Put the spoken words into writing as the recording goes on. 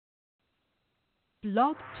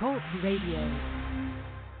Blog Talk Radio.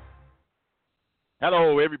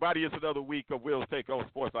 Hello, everybody. It's another week of Will's Take on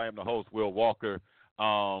Sports. I am the host, Will Walker.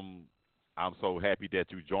 I'm so happy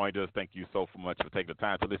that you joined us. Thank you so much for taking the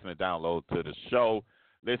time to listen and download to the show.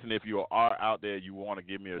 Listen, if you are out there, you want to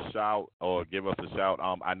give me a shout or give us a shout.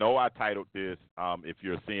 I know I titled this, if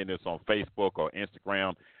you're seeing this on Facebook or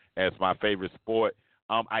Instagram, as my favorite sport.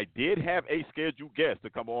 I did have a scheduled guest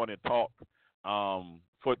to come on and talk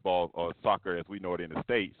football or soccer, as we know it in the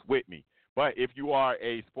States, with me. But if you are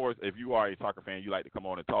a soccer fan, you like to come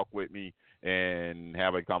on and talk with me and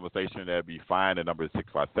have a conversation, that'd be fine. The number is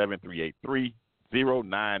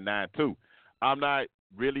 657-383-0992. I'm not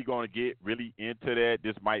really going to get really into that.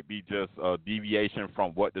 This might be just a deviation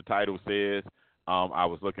from what the title says. I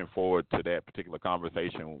was looking forward to that particular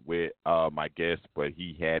conversation with my guest, but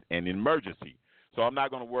he had an emergency. So I'm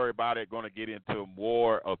not going to worry about it. Going to get into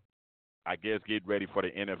more of, I guess, get ready for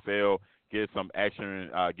the NFL, get some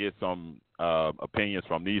action, get some opinions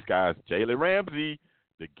from these guys. Jalen Ramsey,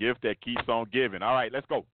 the gift that keeps on giving. All right, let's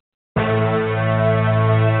go.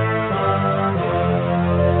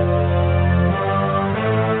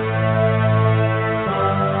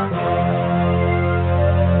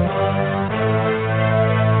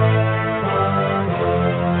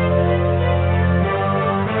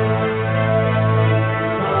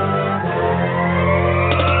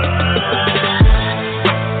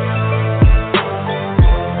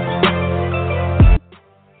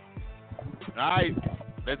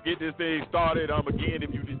 Let's get this thing started. Again,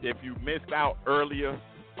 if you missed out earlier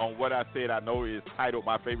on what I said, I know it's titled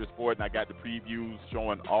My Favorite Sport, and I got the previews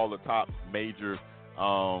showing all the top major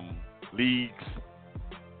leagues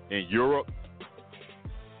in Europe.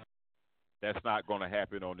 That's not going to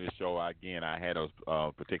happen on this show. Again, I had a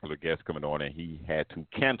particular guest coming on, and he had to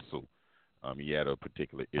cancel. He had a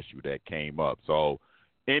particular issue that came up. So,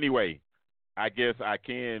 anyway, I guess I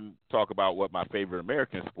can talk about what my favorite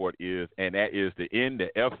American sport is, and that is the N, the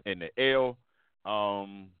F, and the L.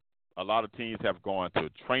 A lot of teams have gone to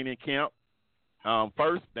training camp.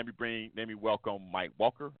 First, let me welcome Mike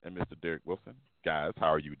Walker and Mr. Derek Wilson. Guys, how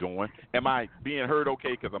are you doing? Am I being heard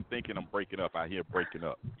okay? Because I'm thinking I'm breaking up. I hear breaking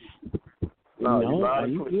up. No,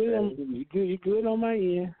 you good. You good on my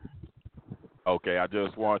end. Okay, I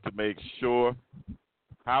just wanted to make sure.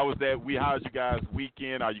 How's you guys'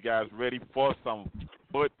 weekend? Are you guys ready for some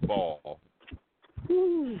football?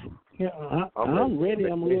 Yeah, I'm ready.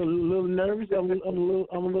 I'm a little nervous. I'm a little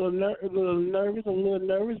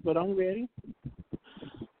nervous, but I'm ready.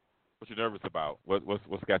 What you nervous about? What's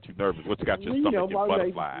got you nervous? What's got your stomach in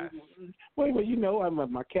butterflies? Well,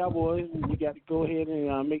 I'm my Cowboys. We got to go ahead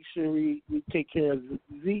and make sure we take care of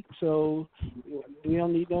Zeke, so we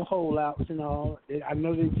don't need no holdouts and all. I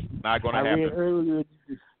know this. Not going to happen.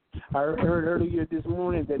 I heard earlier this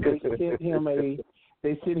morning that they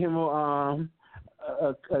sent him a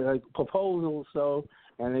proposal, so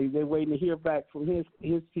and they're waiting to hear back from his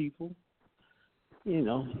people. You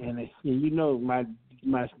know, and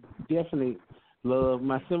my definite love,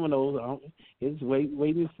 my Seminoles. It's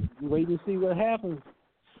waiting to see what happens.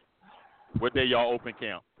 What day y'all open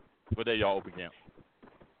camp?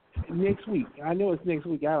 Next week. I know it's next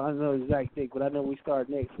week. I don't know the exact date, but I know we start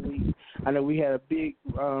next week. I know we had a big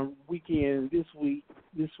weekend this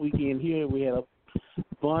weekend here. We had a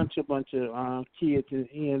bunch of kids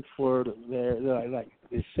in for their like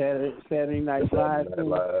the Saturday Night Live.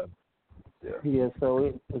 Yeah.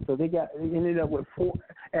 So they ended up with four.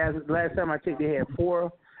 As last time I checked, they had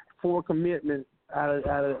four commitments out of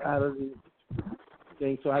the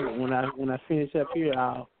thing. So when I finish up here,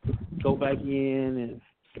 I'll go back in and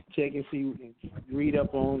check and see, read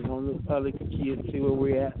up on the other kids, see where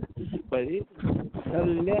we're at. But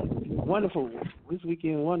other than that, wonderful. This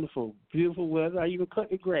weekend, wonderful. Beautiful weather. I even cut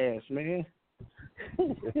the grass, man.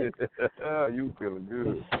 You feeling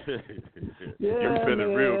good. You're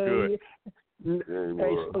feeling real good.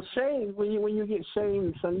 Hey, so shame when you get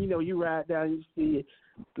shamed, son, you ride down and you see it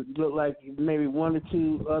look like maybe one or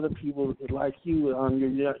two other people like you on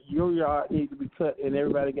your yard need to be cut, and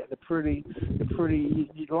everybody got the pretty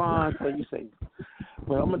lawn. So you say,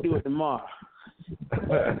 "Well, I'm gonna do it tomorrow."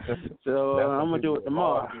 So I'm gonna do it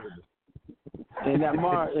tomorrow. And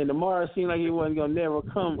tomorrow seemed like it wasn't gonna never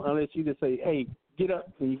come unless you just say, "Hey, get up."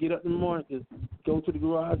 When you get up in the morning, just go to the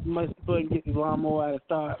garage, mush the button, get the lawnmower out and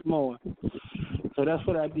start mowing. So that's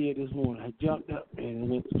what I did this morning. I jumped up and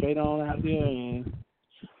went straight on out there and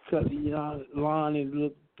cut the lawn and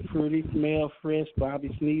look pretty, smell fresh, probably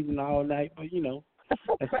sneezing all night, but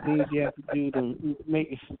that's the things you have to do to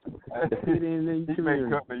make it fit in the community. You may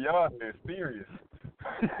cut the yard and it's serious.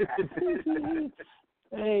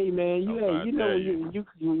 Hey man, you know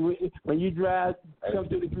when you drive come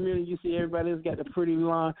through the community, you see everybody else got the pretty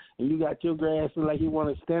lawn, and you got your grass like you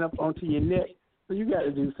want to stand up onto your neck. So you got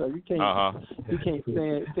to do so. You can't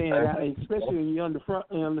stand out, especially when you're on the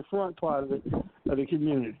front part of the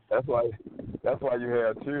community. That's why you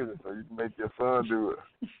have children, so you can make your son do it.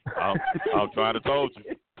 I'm trying to told you.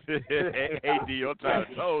 Hey, D, I'm trying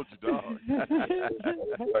to told you, dog.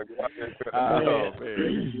 Oh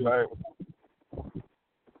man.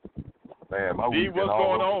 Man, my D, what's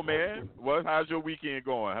going on, over. man? How's your weekend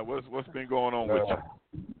going? What's been going on with you?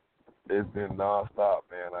 It's been nonstop,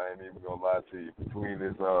 man. I ain't even gonna lie to you. Between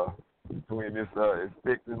this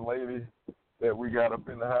expecting lady that we got up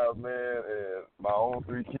in the house, man, and my own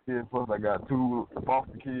 3 kids, plus I got 2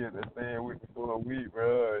 foster kids that staying with me for a week,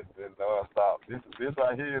 bro. It's been nonstop. This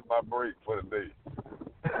right here is my break for the day.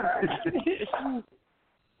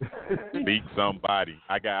 Meet somebody.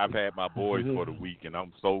 I've had my boys for the week, and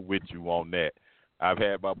I'm so with you on that. I've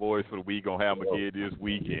had my boys for the week. Gonna have them again this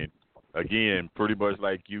weekend. Again, pretty much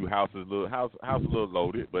like you, house a little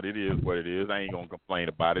loaded, but it is what it is. I ain't gonna complain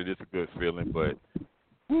about it. It's a good feeling, but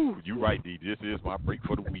you right, D. This is my break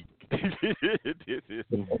for the week. This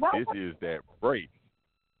is that break.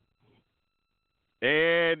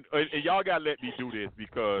 And y'all gotta let me do this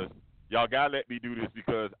because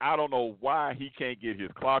I don't know why he can't get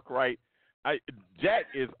his clock right. Jack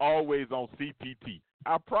is always on CPT.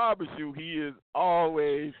 I promise you, he is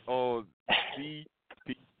always on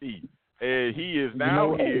CPT. And he is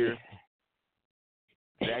now here.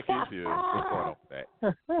 Jack is here. What's going on with that?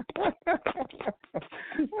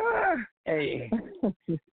 Hey,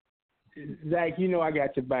 Zach, you know I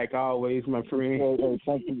got your back always, my friend. Hey,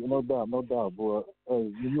 thank you. No doubt, boy.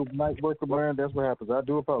 Hey, you night worker, man. That's what happens. I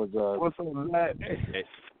do apologize. What's up, Zach?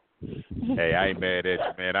 Hey, I ain't mad at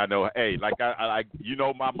you, man. I know. Hey, like I you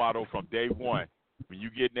know my motto from day one. When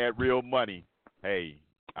you getting that real money, hey,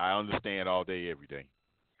 I understand all day, every day.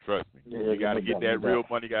 Trust me. You got to get that real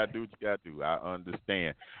money. You got to do what you got to do. I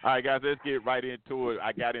understand. All right, guys, let's get right into it.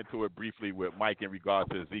 I got into it briefly with Mike in regards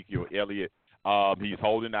to Ezekiel Elliott. He's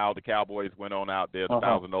holding out. The Cowboys went on out there to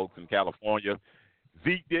Thousand Oaks in California.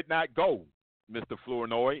 Zeke did not go, Mr.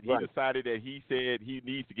 Flournoy. He decided that he said he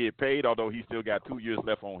needs to get paid, although he still got 2 years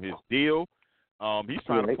left on his deal. He's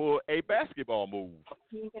trying to pull a basketball move.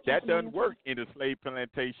 That doesn't work in the slave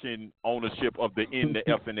plantation ownership of the N, the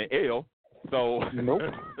F, and the L. So,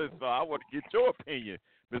 so I want to get your opinion,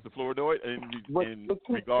 Mr. Flournoy, in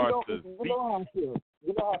regards to Zeke. You know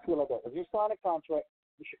how I feel about that. If you sign a contract,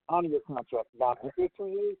 you should honor your contract. Now, if it's 2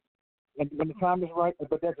 years, and when the time is right,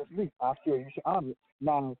 but that's just me, I feel you should honor it.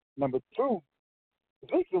 Now, number 2,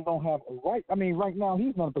 Ezekiel don't have a right. I mean, right now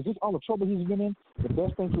he's not in a position. All the trouble he's been in, the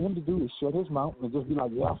best thing for him to do is shut his mouth and just be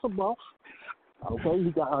like, "Yeah, I'm boss."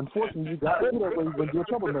 Okay, unfortunately, you got to do that when you're a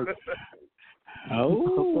troublemaker. I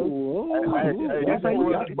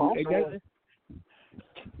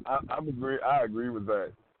agree with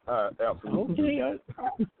that. Absolutely.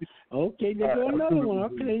 Okay, there's another one.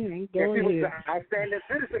 Okay, go ahead. If he was an outstanding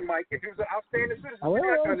citizen, Mike, you got to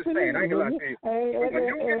understand. I ain't gonna lie to you. When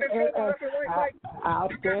you get this left and right, Mike,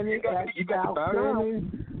 outstanding.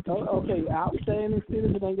 Okay, outstanding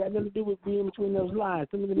citizen ain't got nothing to do with being between those lines.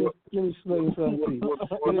 Let me explain something to you.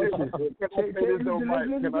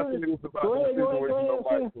 Go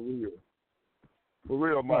ahead. For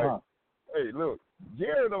real, Mike. Hey, look,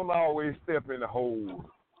 Jerry don't always step in the hole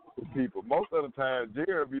with people. Most of the time,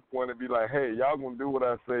 Jerry be the one to be like, "Hey, y'all gonna do what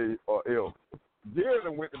I say or else." Jerry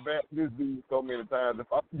done went to bat this dude so many times.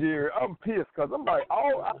 If I'm Jerry, I'm pissed because I'm like,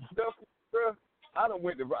 I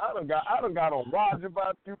done got on Roger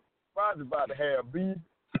about you. Roger about to have beef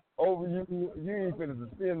over you. You ain't finna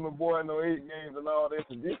suspend my boy no 8 games and all this.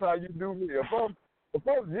 And this how you do me. If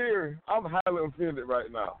I'm Jerry, I'm highly offended right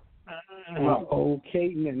now.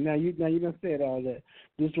 Okay, now you done said all that.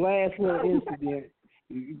 This last little incident,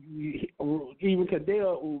 even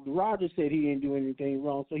Cadell, Roger said he didn't do anything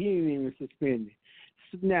wrong, so he didn't even suspend it.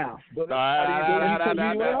 Now, hold on.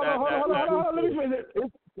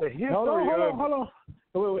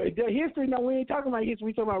 Wait, the history. No, we ain't talking about history.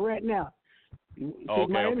 We talking about right now.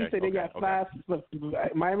 Miami said they got 5.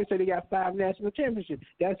 Miami said they got 5 national championships.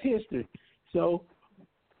 That's history. So.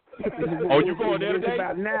 You going there today?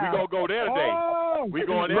 We gonna go there today. We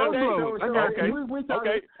going there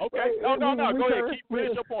today? Okay. No. Go ahead.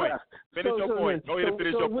 Finish your point. Go ahead and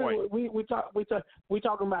finish your point. We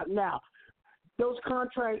talking about now. Those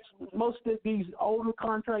contracts, most of these older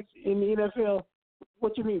contracts in the NFL.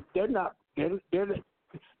 What you mean? They're not. They're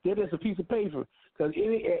just a piece of paper. Because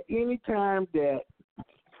at any time that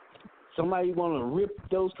somebody want to rip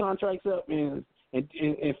those contracts up and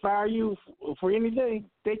and fire you for anything,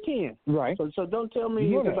 they can. Right. So don't tell me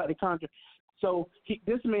anything about the contract. So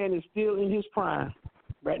this man is still in his prime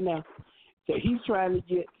right now. So he's trying to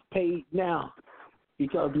get paid now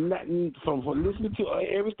because from listening to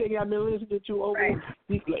everything I've been listening to over,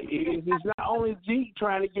 it's not only Zeke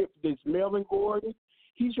trying to get this Melvin Gordon.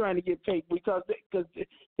 He's trying to get paid because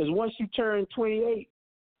once you turn 28,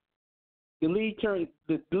 the league turn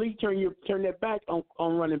their back on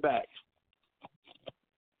running backs.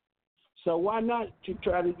 So why not to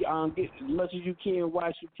try to get as much as you can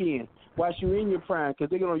whilst you're in your prime, because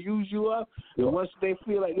they're gonna use you up, and once they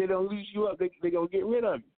feel like they don't use you up, they're gonna get rid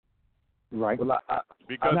of you. Right. Well,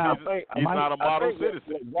 because he's not a model citizen.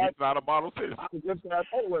 He's not a model citizen. I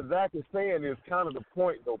think what Zach is saying is kind of the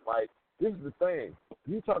point, though, Mike. This is the thing.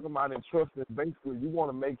 You talking about entrusting, basically, you want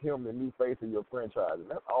to make him the new face of your franchise, and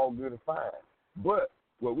that's all good and fine. But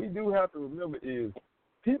what we do have to remember is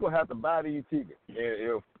people have to buy these tickets. And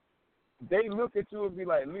if they look at you and be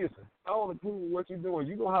like, listen, I don't approve of what you're doing,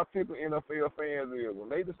 you know how typical NFL fans is. When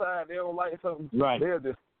they decide they don't like something, they'll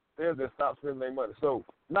just stop spending their money. So,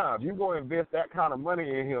 now, if you're going to invest that kind of money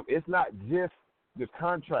in him, it's not just the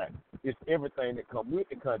contract. It's everything that comes with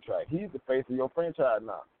the contract. He's the face of your franchise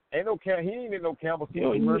now. He ain't in no Campbell City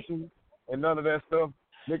commercials and none of that stuff,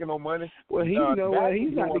 making no money. Well, he's not Dak's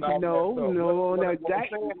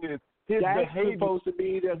supposed to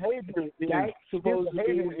be the behavior. Dak's supposed to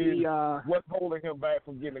be what's holding him back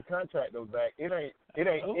from getting a contract, though, Zach. It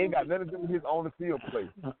ain't got nothing to do with his on the field play.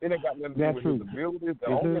 It ain't got nothing to do with his abilities. The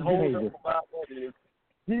only holding him about that is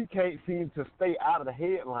he can't seem to stay out of the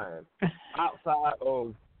headlines outside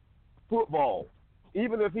of football.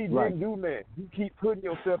 Even if he didn't do that, you keep putting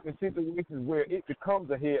yourself in situations where it becomes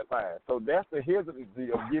a headline. So that's the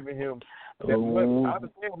hesitancy of giving him that money. I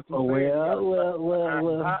understand what you're saying.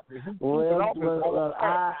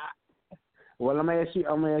 Well, I'm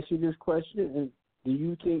gonna ask you this question. And do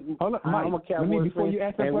you think I'm a Cowboys before you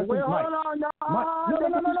ask that question? Well, hold on, no.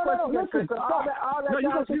 Listen,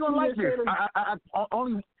 you don't like this.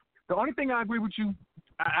 The only thing I agree with you,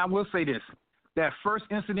 I will say this: that first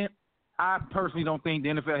incident, I personally don't think the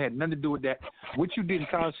NFL had nothing to do with that. What you did in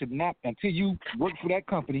college should not, until you work for that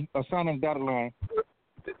company or sign on the dotted line.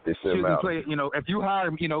 Shouldn't play. If you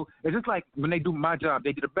hire, it's just like when they do my job,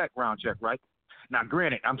 they did a background check, right? Now,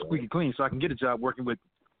 granted, I'm squeaky clean, so I can get a job working with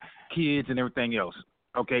kids and everything else.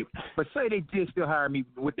 Okay, but say they did still hire me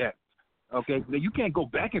with that. Okay, now you can't go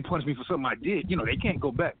back and punish me for something I did. They can't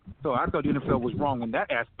go back. So I thought the NFL was wrong in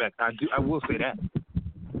that aspect. I will say that.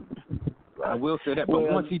 I will say that. But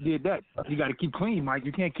once he did that, you got to keep clean, Mike.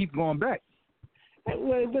 You can't keep going back.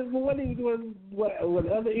 Well, what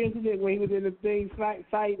other incident when he was in the thing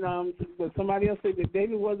fighting? But somebody else said that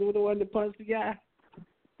David wasn't the one that punched the guy.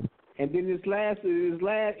 And then this last thing,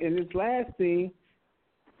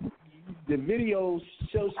 the video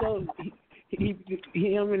shows him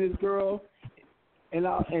and his girl,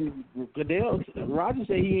 and Goodell, Roger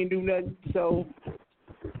said he didn't do nothing. So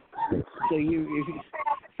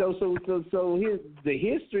the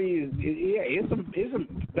history is it's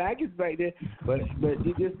some baggage back there, but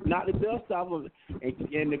he just knocked the dust off of it.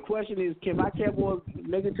 And the question is, can my Cowboys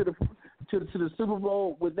make it to the Super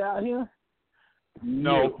Bowl without him?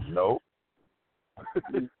 No. No.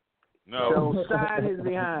 So sign his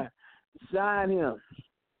behind. Sign him.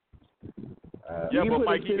 Yeah, but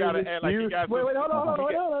Mike, he gotta act like he got some. Wait, hold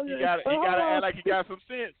on. He gotta act like he got some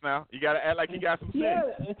sense now. You gotta act like he got some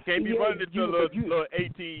sense. Can't be running into little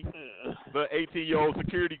 18-year-old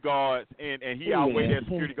security guards, and he outweigh that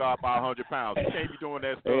security guard by 100 pounds. He can't be doing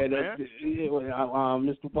that stuff, man.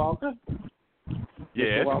 Mr. Walker.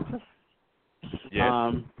 Yes. Mr. Walker. Yes.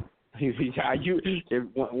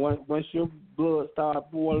 Once your blood starts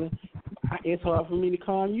boiling, it's hard for me to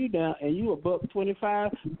calm you down, and you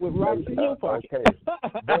 $1.25 with rocks in your pocket. Okay.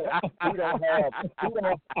 But he don't have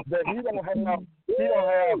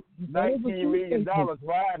 $19 million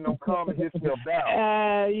riding on calming himself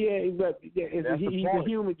down. But he's a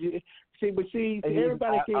human. See,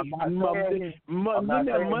 everybody can money. What I'm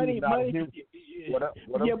saying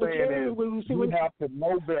is, you have to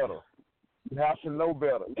know better. You have to know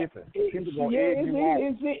better. Listen, people gonna egg you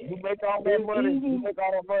on. You make all that money.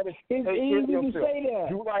 It's easy to say that.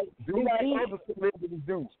 Do like other celebrities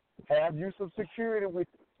do. Have you some security with?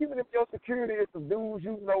 Even if your security is some dudes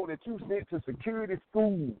you know that you sent to security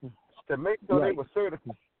school to make sure they were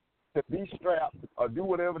certified to be strapped or do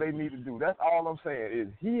whatever they need to do. That's all I'm saying is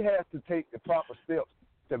he has to take the proper steps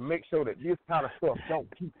to make sure that this kind of stuff don't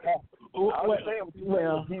keep happening.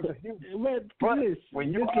 He's a human. But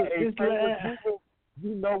when you are a famous people,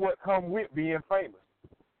 you know what comes with being famous.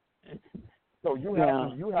 So you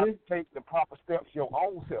have to take the proper steps your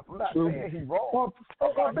own self. I'm not saying he's wrong.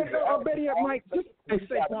 I bet he might just say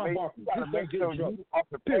Saquon Barkley. You got to make sure you are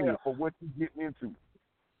prepared for what you're getting into.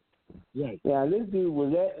 Yeah, this dude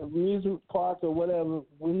was at amusement park or whatever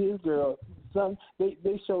with his girl.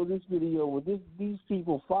 They showed this video with these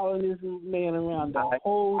people following this man around the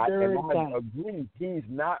whole darn time. I agree. He's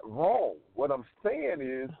not wrong. What I'm saying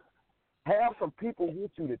is, have some people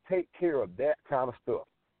with you to take care of that kind of stuff.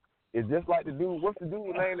 It's just like the dude. What's the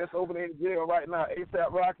dude's name that's over there in jail right now?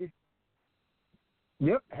 ASAP Rocky.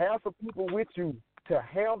 Yep. Have some people with you to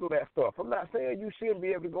handle that stuff. I'm not saying you shouldn't be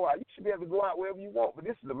able to go out. You should be able to go out wherever you want, but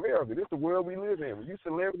this is America. This is the world we live in. When you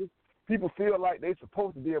celebrities, people feel like they're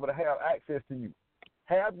supposed to be able to have access to you.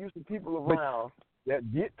 Have you some people around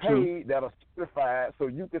that get paid, that are certified, so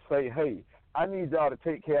you can say, hey, I need y'all to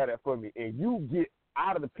take care of that for me, and you get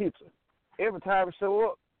out of the picture. Every time I show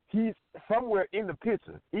up, he's somewhere in the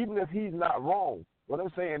picture, even if he's not wrong. What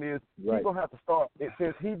I'm saying is, he's going to have to start. It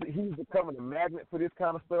says he's becoming a magnet for this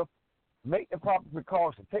kind of stuff. Make the proper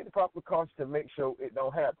precautions. Take the proper precautions to make sure it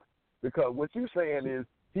don't happen. Because what you're saying is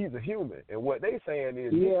he's a human, and what they saying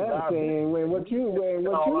is I'm saying what you saying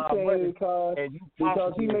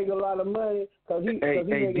because he make a lot of money because he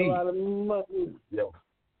make a lot of money. Yeah.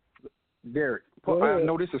 Derek, I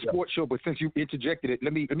know this is a sports show, but since you interjected it,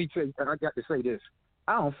 let me tell you. I got to say this.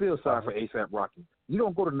 I don't feel sorry for ASAP Rocky. You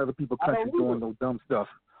don't go to another people's country doing no dumb stuff.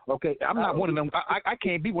 Okay, I'm not one of them. I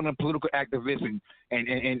can't be one of them political activists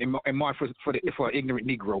and march for an ignorant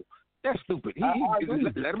Negro. That's stupid.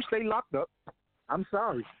 Let him stay locked up. I'm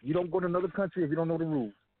sorry. You don't go to another country if you don't know the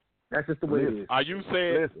rules. That's just the way it is. Are you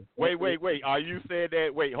saying? Wait. Are you saying that?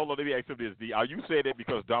 Wait, hold on. Let me ask you this. Are you saying that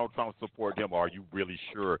because Donald Trump support him, or are you really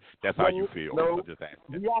sure that's how you feel? No. Just ask.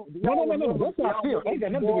 No. That's how I feel. Ain't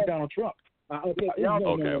got nothing to do with Donald Trump. Okay. I can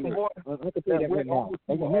tell you that right now.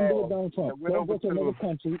 Ain't got nothing to do with Donald Trump. Don't go to another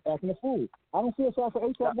country acting a fool. I don't feel sorry for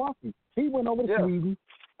A$AP Rocky. He went over to Sweden,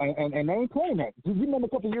 and they ain't playing that. You remember a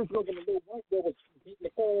couple of years ago when the little white boy was beating the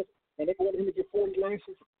cars, and they wanted him to get 40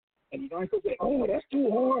 lashes? And you know, he said, "Oh, that's too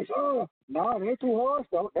harsh." Oh, no, it ain't too harsh,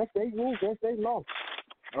 though. That's their rules. That's their law.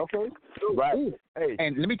 Okay. Right. Hey.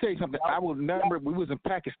 And let me tell you something. I will never. We was in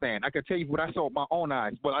Pakistan. I can tell you what I saw with my own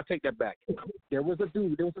eyes. But I take that back. There was a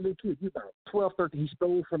dude. There was a little kid. He was about 12, 13. He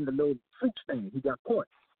stole from the little fruit stand. He got caught.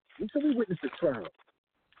 So we witnessed the trial.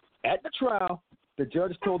 At the trial, the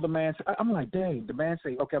judge told the man. I'm like, dang. The man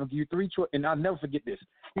said, "Okay, I'm gonna give you 3 choices." And I'll never forget this.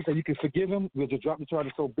 He said, "You can forgive him. We'll just drop the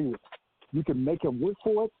charges. So be it. You can make him work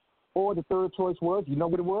for it." Or the third choice was, you know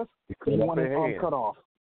what it was? He wanted his arm cut off.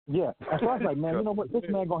 Yeah. And so I was like, man, you know what? This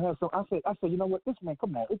man gonna have some. I said, you know what? This man,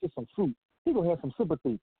 come on, it's just some fruit. He gonna have some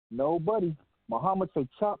sympathy. No, buddy. Muhammad said,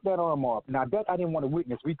 chop that arm off. Now that I didn't want to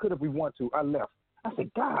witness. We could if we want to. I left. I said,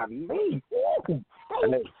 God, me.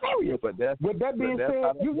 But that being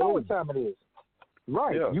said, you know what time it is,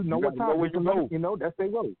 right? Yeah. You know what time it is. You know that's their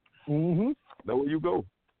road. Know where you go.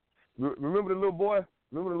 Remember the little boy?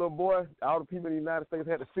 All the people in the United States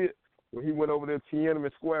had to sit when he went over there to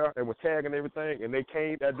Tiananmen Square and was tagging everything, and they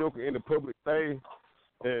came that joker in the public thing,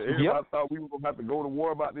 and everybody thought we were going to have to go to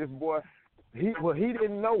war about this boy. He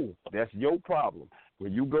didn't know. That's your problem.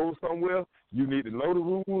 When you go somewhere, you need to know the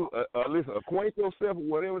rules, listen, acquaint yourself with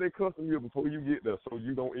whatever they custom you before you get there so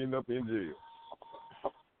you don't end up in jail.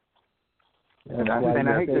 And I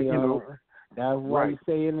hate that, you know. That's why you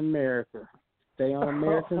stay in America. Stay on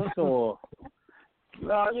American soil.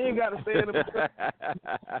 No, you ain't got to stay in the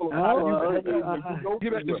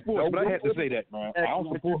Get back to sports, but I had to say that, man. I don't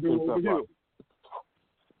support this.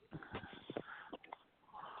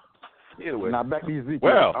 Anyway. Now back to Ezekiel.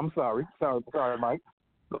 Well, I'm sorry, Mike.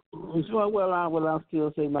 Well, I'll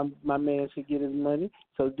still say my man should get his money.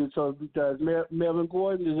 So does Melvin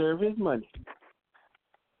Gordon deserve his money?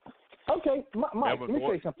 Okay, Mike, let me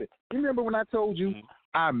say something. You remember when I told you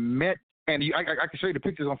I met, and I can show you the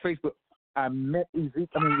pictures on Facebook. I met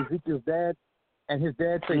Ezekiel's dad, and his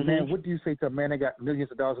dad said, man, what do you say to a man that got millions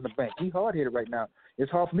of dollars in the bank? He's hard-headed right now. It's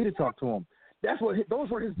hard for me to talk to him. Those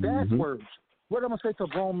were his dad's words. What am I going to say to a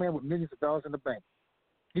grown man with millions of dollars in the bank?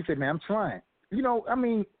 He said, man, I'm trying. You know, I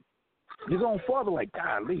mean, his own father, like,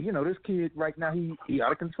 golly, you know, this kid right now, he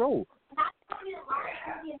out of control.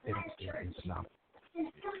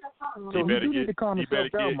 He better get in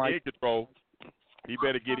control. He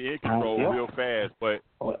better get in control real fast. But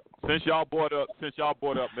since y'all brought up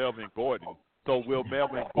Melvin Gordon, so will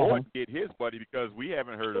Melvin Gordon get his buddy? Because we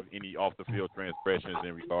haven't heard of any off the field transgressions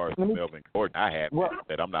in regards to Melvin Gordon. I have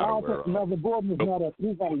that I'm not aware of. Melvin Gordon is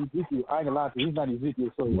he's not Ezekiel. I ain't gonna lie to you, he's not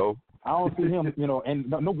Ezekiel. So I don't see him. You know, and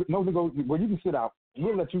no. Well, you can sit out.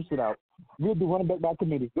 We'll let you sit out. We'll do running back by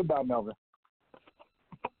committee. Goodbye, Melvin.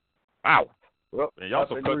 Wow. Well, and y'all I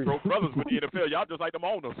some agree. cutthroat brothers with the NFL. Y'all just like them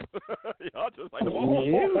owners. Y'all just like them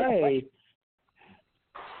owners. Hey.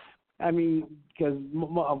 I mean, because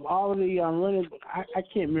of all of the running, I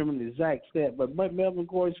can't remember the exact stat, but Melvin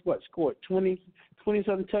Gordon scored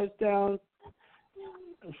 20-something touchdowns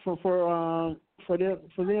for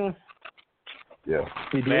them. Yeah.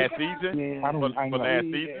 Last season? Man, For last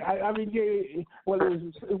season? I mean, it was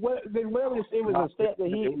a stat that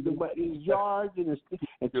his yards and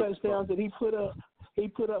touchdowns that he put up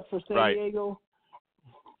for San Diego.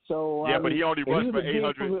 So yeah, but he only rushed for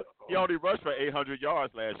 800. He only rushed for 800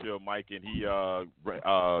 yards last year, Mike, and he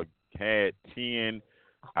had 10.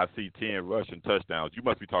 I see 10 rushing touchdowns. You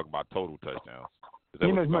must be talking about total touchdowns.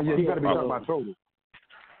 You got to be talking about total.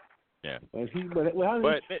 Yeah.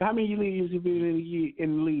 How many leagues have been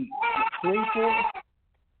in the league? 3, 4?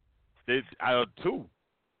 2.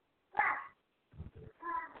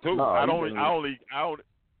 No,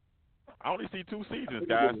 I only see 2 seasons,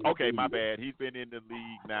 guys. Okay, my bad. He's been in the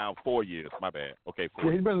league now 4 years. My bad. Okay, 4 Yeah,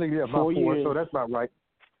 years. he's been in the league about 4 years, so that's about right.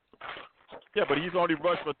 Yeah, but he's only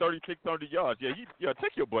rushed for 3,600 yards. Yeah,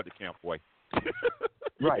 take your butt to camp, boy.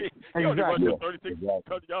 Right. He only rushed Exactly. for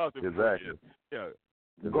 3,600 yards in 4 years. Yeah.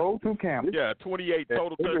 Go to camp. Yeah, 28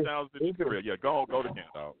 total touchdowns in his career. Yeah, go to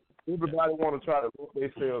camp, dog. Everybody want to try to put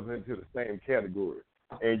themselves into the same category,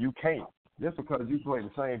 and you can't. Just because you play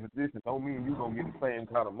the same position don't mean you're going to get the same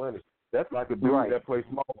kind of money. That's like a dude that plays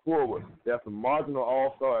small forward. That's a marginal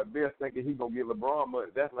all-star at best, thinking he's going to get LeBron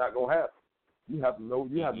money. That's not going to happen. You have to know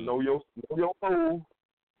your role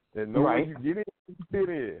and know when you get in, you fit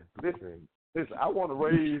in. Listen, I want to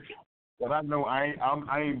raise, but I know I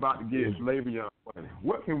ain't about to get Le'Veon money.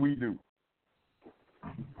 What can we do?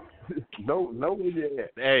 no where you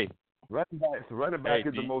at. Hey. Running back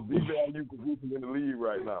is the most devalued position in the league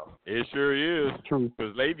right now. It sure is. True.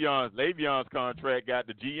 Because Le'Veon's contract got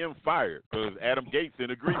the GM fired because Adam Gates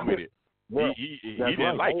didn't agree with it. Well, he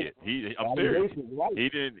didn't like it. I'm serious. He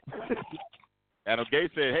didn't. Adam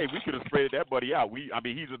Gates said, "Hey, we could have spread that buddy out.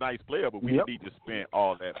 He's a nice player, but we didn't need to spend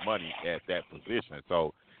all that money at that position."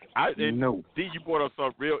 So, see, you brought up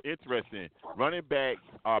something real interesting. Running backs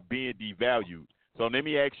are being devalued. So let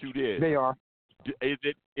me ask you this: They are. Is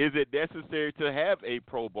it necessary to have a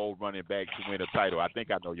Pro Bowl running back to win a title? I think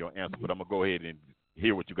I know your answer, but I'm gonna go ahead and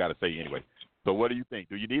hear what you got to say anyway. So, what do you think?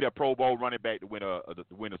 Do you need a Pro Bowl running back to win a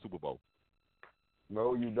Super Bowl?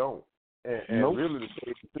 No, you don't. And really, to tell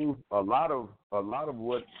you the truth, a lot of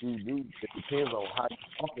what you do it depends on how your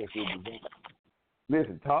offense is designed.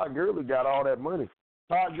 Listen, Todd Gurley got all that money.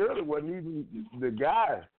 Todd Gurley wasn't even the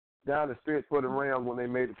guy down the stretch for the Rams when they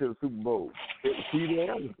made it to the Super Bowl. It was C.J.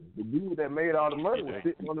 Anderson, the dude that made all the money, was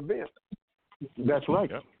sitting on the bench. That's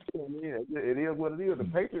right. Yep. It is what it is. The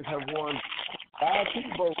Patriots have won 5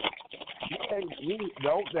 Super Bowls.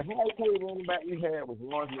 The highest paid running back we had was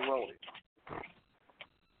Lawrence Maroney.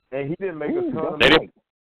 And he didn't make a ton of money.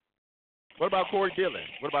 What about Corey Dillon?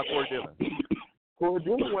 Corey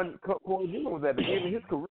Dillon was at the end of his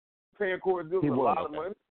career paying Corey Dillon a lot of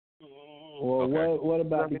money. Well, what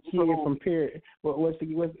about the kid from Perry? What's his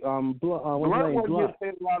name? Blunt wasn't getting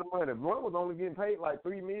paid a lot of money. Blunt was only getting paid like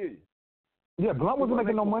 $3 million. Yeah, Blunt wasn't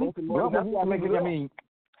making no money. Blunt wasn't making.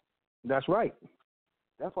 That's right.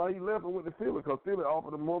 That's why he left and went to Philly, because Philly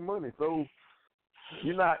offered him more money. So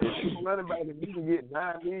you're not, if you're running back and you can get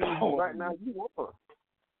 $9 million right now, you want.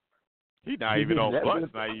 He's not even on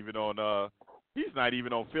Blunt's not even on he's not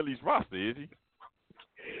even on Philly's roster, is he?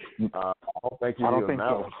 I don't think he is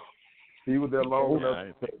now. So. He was there long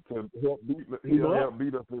enough to help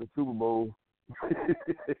beat us in the Super Bowl.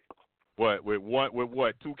 What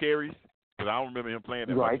with 2 carries? Because I don't remember him playing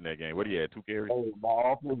that much in that game. What he had, 2 carries? Oh, my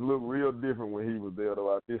offense looked real different when he was there,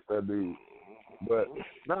 though. I miss that dude. But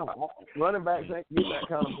running backs ain't get that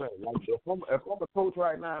kind of play. Like if I'm a coach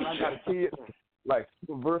right now and I got a kid like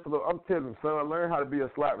super versatile, I'm telling him, son, learn how to be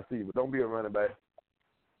a slot receiver. Don't be a running back.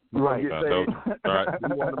 You want to get paid. Right.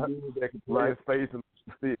 You want to be that can play his face and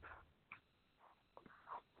stick.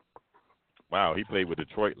 Wow, he played with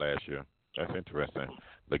Detroit last year. That's interesting.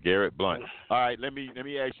 LeGarrette Blount. All right, let me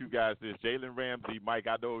ask you guys this. Jalen Ramsey, Mike,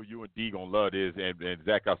 I know you and D gonna love this, and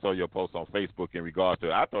Zach, I saw your post on Facebook in regards to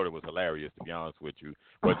it. I thought it was hilarious, to be honest with you,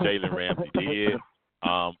 what Jalen Ramsey did.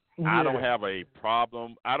 I don't have a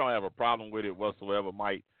problem. I don't have a problem with it whatsoever,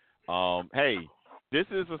 Mike. Hey, this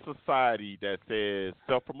is a society that says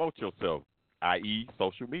self-promote yourself, i.e.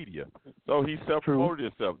 social media. So he self-promoted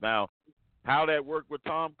himself. Now, how that worked with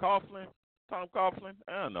Tom Coughlin, I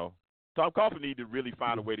don't know. Tom Coughlin need to really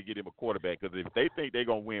find a way to get him a quarterback, because if they think they're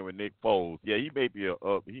gonna win with Nick Foles, yeah, he may be an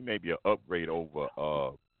upgrade over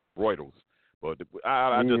Reuters, but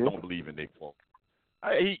I just don't believe in Nick Foles.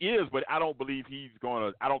 He is, but I don't believe he's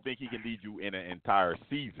going to. I don't think he can lead you in an entire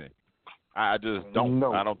season. I just don't.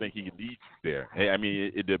 No. I don't think he can lead you there. I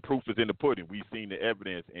mean, the proof is in the pudding. We've seen the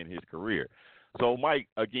evidence in his career. So, Mike,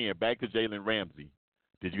 again, back to Jalen Ramsey.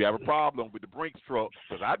 Did you have a problem with the Brinks truck?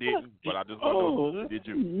 Because I didn't, but I just wonder, did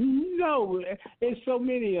you? No, and so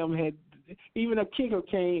many of them had. Even a kicker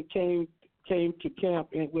came to camp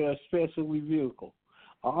with a special vehicle,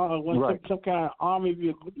 some kind of army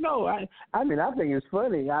vehicle. No, I mean I think it's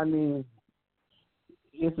funny. I mean,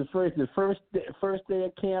 it's the first day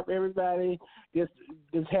of camp. Everybody just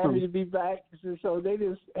happy to be back, so they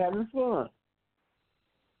just having fun.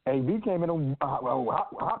 AB came in on hot balloon.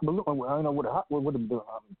 I don't know what hot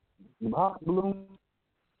balloon.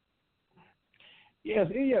 Yes,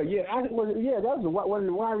 yeah. That was one of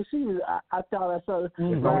the wide receivers. I thought I saw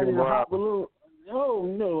riding a hot balloon. Oh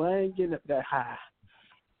no, I ain't getting up that high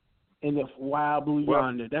in the wild blue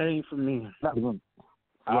yonder. That ain't for me.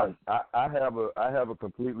 I have a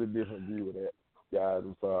completely different view of that, guys.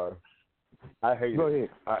 I'm sorry. I hate Go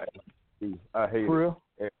it. ahead. I hate For it. real?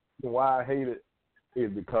 And why I hate it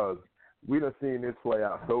is because we done seen this play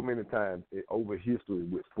out so many times over history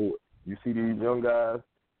with sports. You see these young guys,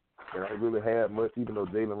 and I really had much, even though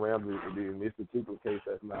Jalen Ramsey, in this particular case,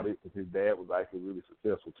 that's not it, because his dad was actually really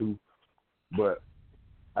successful too. But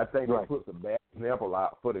I think it puts a bad example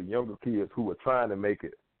out for the younger kids who are trying to make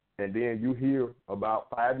it. And then you hear about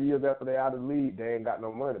 5 years after they're out of the league, they ain't got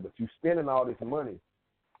no money. But you spending all this money,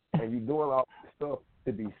 and you doing all this stuff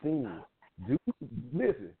to be seen.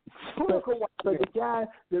 Listen. But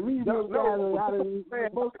the reason those guys are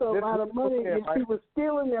out of money is people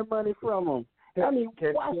stealing their money from them. I mean,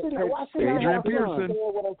 why should Adrian Peterson?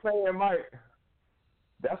 What I'm saying, Mike.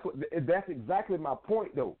 That's exactly my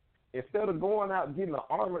point, though. Instead of going out and getting an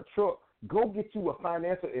armored truck, go get you a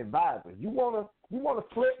financial advisor. You wanna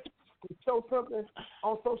flip and show something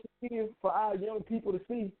on social media for our young people to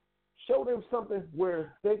see. Show them something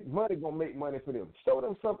where their money gonna make money for them. Show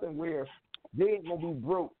them something where they ain't gonna be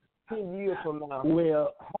broke 10 years from now.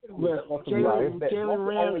 Well, Jalen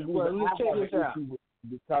Ramsey. Well, let's check this out.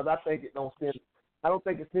 Because I don't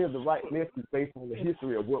think it sends the right message based on the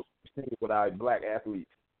history of what we've seen with our black athletes.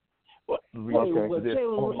 Jalen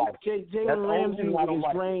Ramsey is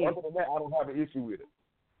playing. Other than that, I don't have an issue with it.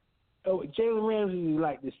 Oh, Jalen Ramsey is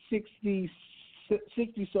like the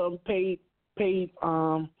 60-something paid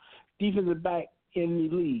defensive back in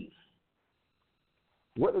the league.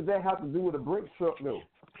 What does that have to do with a Brinks truck, though?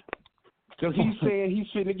 Because he's saying he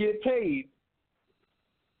shouldn't get paid.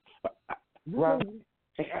 Right.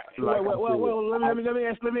 Well, let me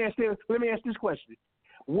ask this question.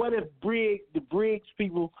 What if the Briggs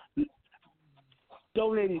people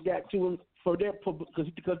donated that to him for their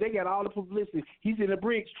because they got all the publicity? He's in a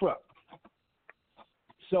Briggs truck.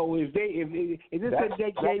 So if they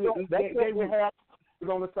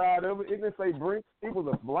on the side of it, it didn't say Brinks. It was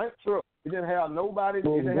a blank truck. It didn't have nobody. It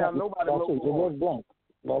didn't have nobody. It was blank.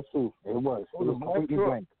 That's true. It was completely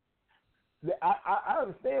blank. I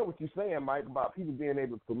understand what you're saying, Mike, about people being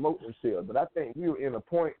able to promote themselves, but I think we're in a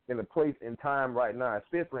place in time right now,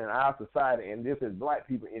 especially in our society, and this is black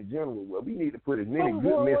people in general, where we need to put as many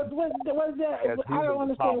good messages. What's that? I don't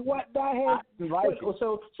understand what that has.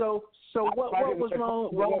 So what was wrong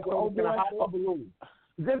with old boy?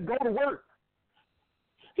 Just go to work.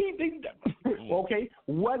 Okay,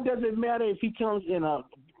 what does it matter if he comes in a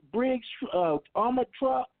Briggs armored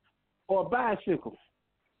truck or a bicycle?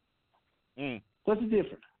 What's the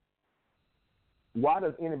difference? Why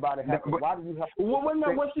does anybody have to? Why do you have to?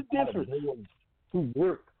 What's the difference? To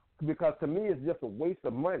work, because to me it's just a waste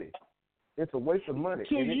of money. It's a waste of money.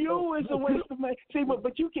 To you, it's a waste of money. See,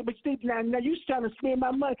 but you can. But see, now you're trying to spend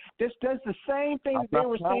my money. That's the same thing that they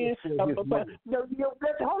were saying.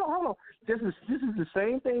 Hold on. This is the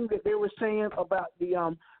same thing that they were saying about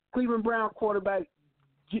the Cleveland Brown quarterback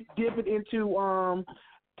dipping into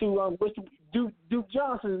Duke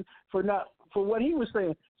Johnson for what he was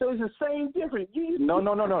saying. So it's the same difference. No.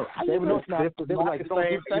 They were like the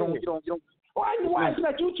same thing. Why it's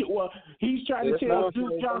not you? Well, he's trying to tell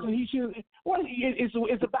Duke Johnson he should. What?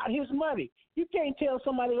 It's about his money. You can't tell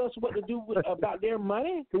somebody else what to do about their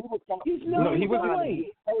money. He was.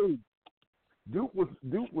 Duke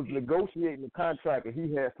was negotiating the contract, and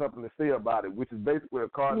he had something to say about it, which is basically a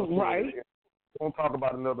Cardinals. Right. Don't talk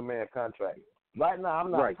about another man's contract. Right now,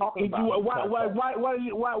 I'm not talking about.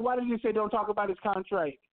 Why did you say don't talk about his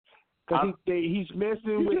contract? Because he's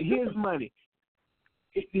messing with his money.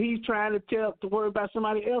 He's trying to worry about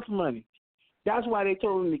somebody else's money. That's why they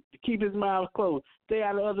told him to keep his mouth closed, stay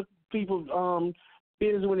out of other people's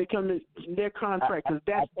business when it comes to their contract, because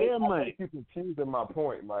that's their money. I think you're confusing my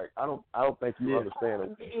point, Mike. I don't think you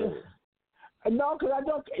understand it. No, because I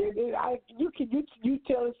don't. You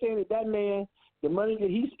telling saying that man, the money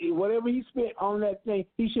that whatever he spent on that thing,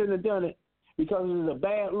 he shouldn't have done it because it was a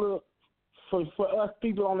bad look for us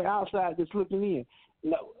people on the outside that's looking in.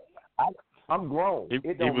 No, I'm grown. He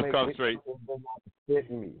was concentrating.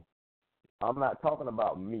 Me. I'm not talking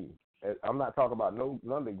about me. I'm not talking about none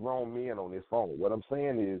of the grown men on this phone. What I'm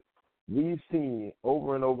saying is we've seen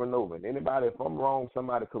over and over and over. And anybody, if I'm wrong,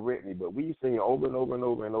 somebody correct me. But we've seen over and over and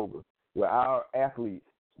over and over where our athletes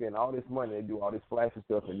spend all this money, they do all this flashy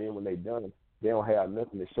stuff, and then when they're done, they don't have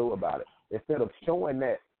nothing to show about it. Instead of showing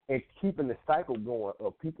that and keeping the cycle going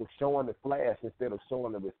of people showing the flash instead of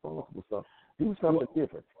showing the responsible stuff, do something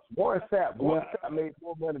different. Warren Sapp made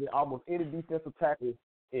more money than almost any defensive tackle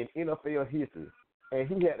in NFL history. And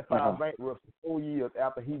he had to file bankruptcy 4 years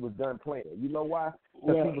after he was done playing. You know why?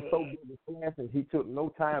 Because he was so good with flashes, he took no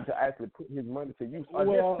time to actually put his money to use. Let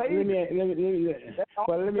me ask you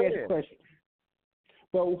a question.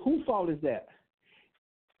 Well, whose fault is that?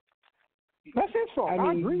 That's his fault.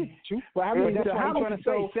 I agree with you. But how many? That's what I'm trying to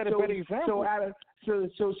say. Set a better example. So out of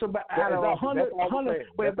 100,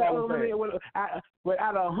 but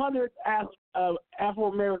out of 100 Afro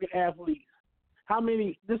American athletes, how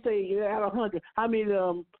many? Just say out of 100, how many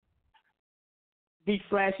be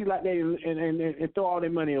flashy like that and throw all their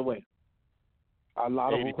money away? A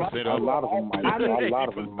lot of them. A lot of them.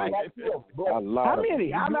 How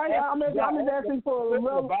many? I'm asking for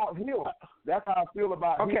about him. That's how I feel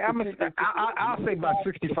about him. Okay, I'll say about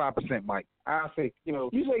 65%, Mike. I'll say, you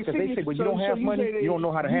say 60, they say when you don't have money, you don't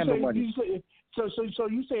know how to handle money. So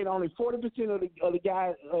you saying only 40% of the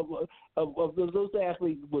guys of those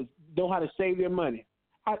athletes know how to save their money?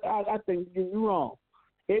 I think you're wrong.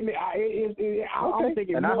 I'm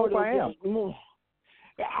thinking and I hope I am.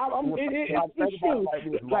 It's true.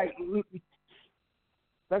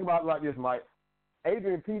 Think about it like this, Mike.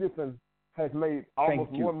 Adrian Peterson has made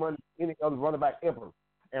almost more money than any other running back ever,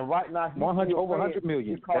 and right now he's over $100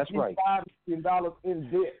 million. That's right. $5 million in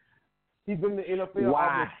debt. He's been in the NFL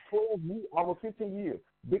almost 15 years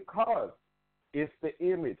because it's the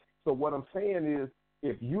image. So what I'm saying is,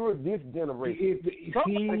 if you're this generation,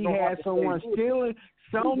 he had someone stealing.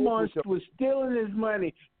 Someone was stealing his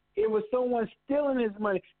money. It was someone stealing his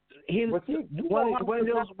money. One of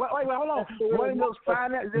those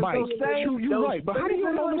finance. You're right. But how do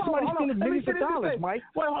you know somebody's stealing millions of dollars, Mike?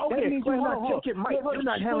 That means you're not taking, Mike. You're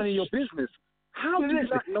not handling your business. How do you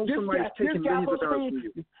not know somebody's taking millions of dollars from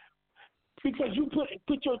you? Because you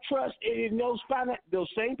put your trust in those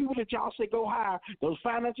same people that y'all say go hire, those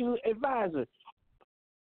financial advisors.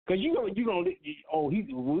 Because we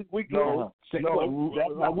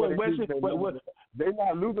they're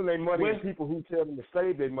not losing their money in people who tell them to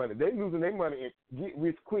save their money. They're losing their money in get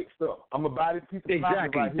rich quick stuff. I'm gonna buy this piece of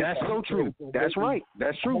exactly. Right that's so true. That's right.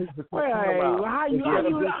 That's true. How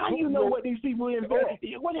you know what these people invest?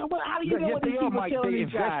 How do you know what these people telling these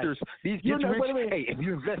investors? These get rich. Hey, if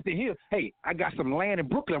you invest in here, hey, I got some land in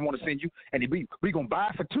Brooklyn I want to send you, and we gonna buy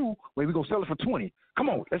it for $2, we gonna sell it for $20. Come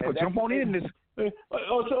on, let's go jump on in this. So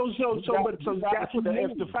that's what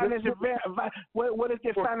the financial advisor. What is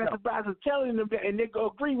their financial advisor telling them, and they go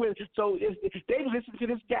agree with it? So if they listen to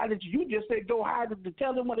this guy that you just said go hire them to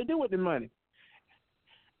tell them what to do with the money.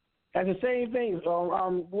 And the same thing.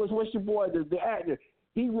 What's your boy, the actor?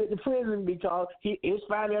 He went to prison because his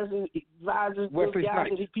financial advisors, those guys,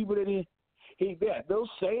 people that those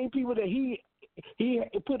same people that he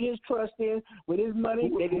put his trust in with his money.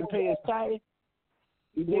 They didn't pay his taxes.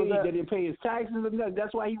 They didn't pay his taxes or nothing.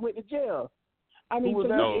 That's why he went to jail. I mean, you're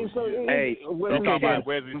talking about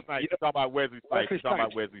Wesley Snipes. You're talking about Wesley Snipes.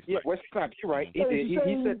 Yeah, Wesley Snipes. You're right. He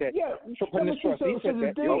said that. Yeah. He said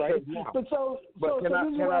that. You're right. But can I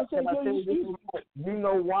tell you this? You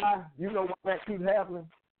know why? You know why that keeps happening?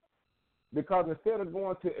 Because instead of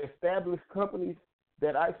going to established companies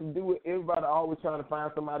that actually do it, everybody always trying to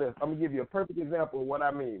find somebody else. I'm going to give you a perfect example of what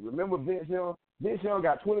I mean. Remember Vince Young? Vince Young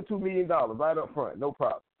got $22 million right up front, no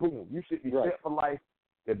problem. Boom. You should be set for life.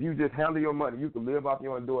 If you just handle your money, you can live off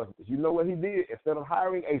your endorsements. You know what he did? Instead of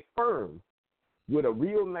hiring a firm with a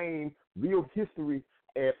real name, real history,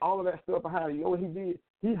 and all of that stuff behind it, you know what he did?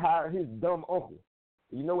 He hired his dumb uncle.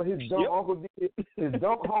 You know what his dumb uncle did? His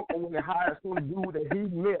dumb uncle, when he hired some dude that he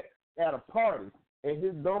met at a party, and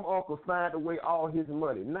his dumb uncle signed away all his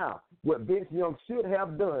money. Now, what Vince Young should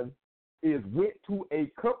have done is went to a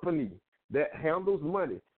company that handles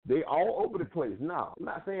money. They all over the place. Now, I'm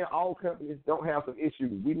not saying all companies don't have some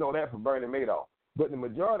issues. We know that from Bernie Madoff. But the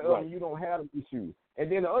majority of them, you don't have them issues.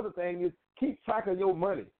 And then the other thing is keep track of your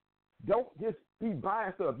money. don't just be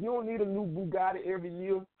buying stuff. You don't need a new Bugatti every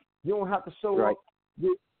year. You don't have to show Right. up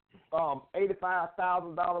with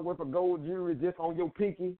 $85,000 worth of gold jewelry just on your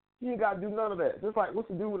pinky. You ain't got to do none of that. Just like what's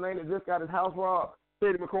the dude name that just got his house robbed,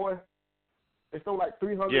 Freddie McCoy? They stole like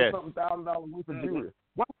 $300 something thousand worth of jewelry.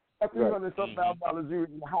 Why $300 something $1,000 jewelry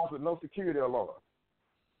in the house with no security alarm?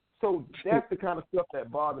 So that's the kind of stuff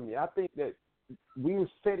that bothers me. I think that we were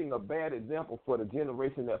setting a bad example for the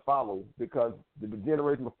generation that follows because the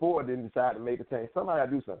generation before didn't decide to make a change. Somebody got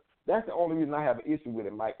to do something. That's the only reason I have an issue with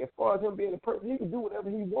it, Mike. As far as him being a person, he can do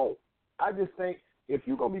whatever he wants. I just think if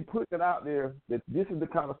you're going to be putting it out there that this is the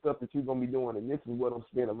kind of stuff that you're going to be doing and this is what I'm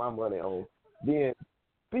spending my money on, then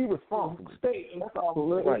be responsible. That's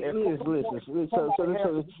all.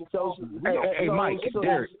 Hey, Mike,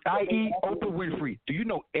 Derek, i.e. Oprah Winfrey. Do you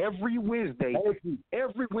know every Wednesday,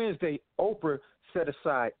 Oprah set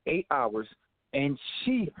aside 8 hours, and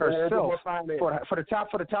she herself, for the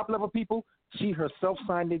top level people, she herself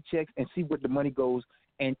signed their checks and see where the money goes.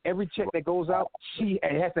 And every check that goes out,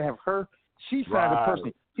 it has to have her. She signed it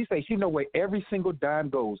personally. She says she know where every single dime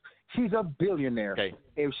goes. She's a billionaire. Okay.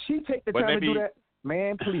 If she take the time to do that,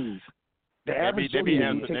 man, please. The average Joe take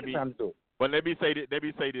the time to do it. But let me say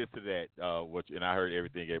this to that, and I heard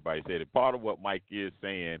everything everybody said. And part of what Mike is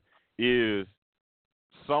saying is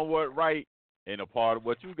somewhat right, and a part of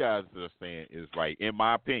what you guys are saying is right, in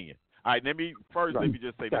my opinion. All right, let me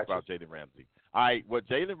just say this about Jalen Ramsey. All right, what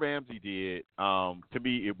Jalen Ramsey did, to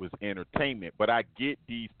me, it was entertainment. But I get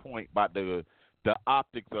Dee's point about the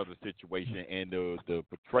optics of the situation and the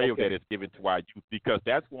portrayal that is given to our youth, because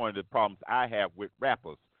that's one of the problems I have with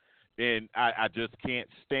rappers. And I just can't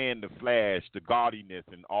stand the flash, the gaudiness,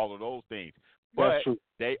 and all of those things. But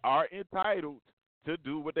they are entitled to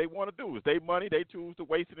do what they want to do. It's their money. They choose to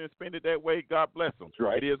waste it and spend it that way. God bless them.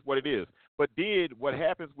 Right. It is what it is. But what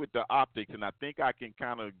happens with the optics, and I think I can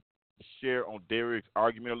kind of share on Derek's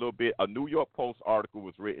argument a little bit. A New York Post article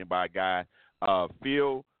was written by a guy,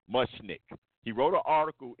 Phil Mushnick. He wrote an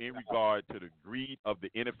article in regard to the greed of the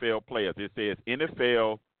NFL players. It says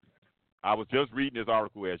NFL. I was just reading this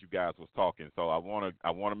article as you guys was talking, so I want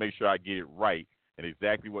to make sure I get it right and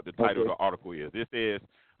exactly what the title of the article is. It says,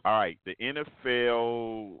 all right, the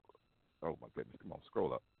NFL. Oh my goodness, come on,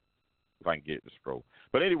 scroll up. If I can get it to scroll.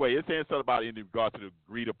 But anyway, it's saying something about in regard to the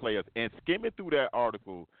greed of players. And skimming through that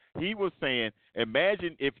article, he was saying,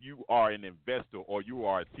 imagine if you are an investor or you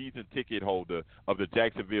are a season ticket holder of the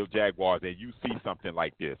Jacksonville Jaguars and you see something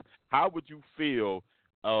like this. How would you feel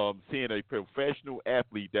seeing a professional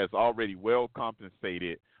athlete that's already well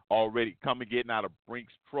compensated, already getting out of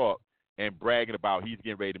Brink's truck and bragging about he's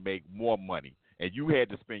getting ready to make more money? And you had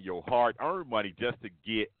to spend your hard-earned money just to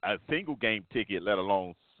get a single game ticket, let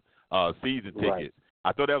alone season tickets. Right.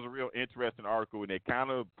 I thought that was a real interesting article, and it kind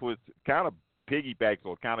of piggybacks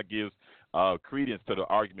or kind of gives credence to the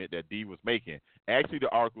argument that Dee was making. Actually, the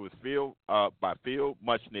article is by Phil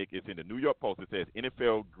Mushnick. It's in the New York Post. It says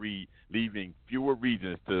NFL greed leaving fewer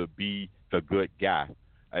reasons to be the good guy,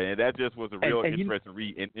 and that just was a real interesting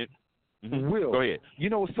read. Will, go ahead. You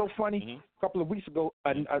know what's so funny? A couple of weeks ago,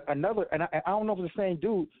 another, and I don't know if it's the same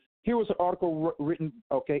dude. Here was an article written,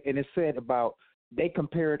 and it said about. They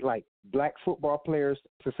compared like black football players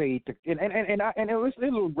to say and it was a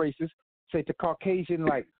little racist, say to Caucasian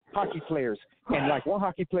like hockey players, and like one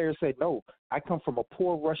hockey player said, "No, I come from a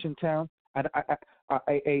poor Russian town,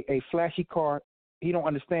 a flashy car. He don't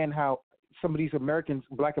understand how some of these Americans,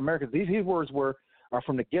 black Americans, his words are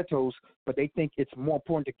from the ghettos, but they think it's more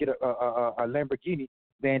important to get a Lamborghini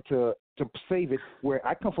than to save it. Where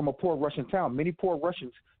I come from a poor Russian town, many poor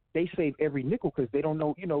Russians." They save every nickel because they don't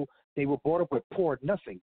know, they were brought up with poor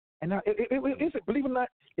nothing. And now, believe it or not,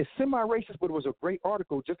 it's semi-racist, but it was a great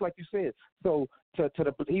article, just like you said. So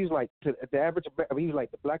he was like, to the average, he was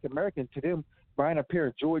like the black American, to them, buying a pair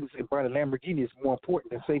of Jordans and buying a Lamborghini is more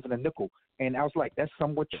important than saving a nickel. And I was like, that's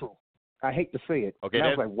somewhat true. I hate to say it. Okay, and I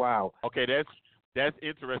was like, wow. Okay, that's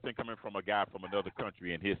interesting coming from a guy from another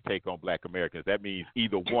country and his take on black Americans. That means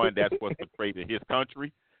either one, that's what's portrayed in his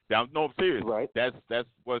country. No, I'm serious. Right. That's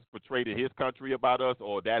what's portrayed in his country about us,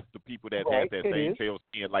 or that's the people that have that same pale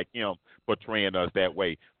skin like him portraying us that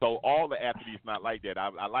way. So all the athletes not like that.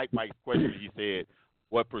 I like Mike's question. He said,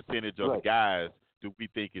 what percentage of the guys do we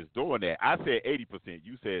think is doing that? I said 80%.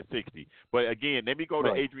 You said 60%. But again, let me go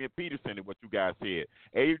to Adrian Peterson and what you guys said.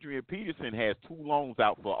 Adrian Peterson has 2 loans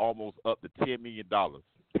out for almost up to $10 million.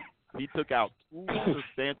 He took out 2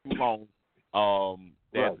 substantial loans.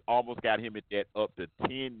 That almost got him in debt up to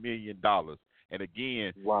 $10 million. And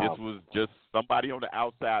again, this was just somebody on the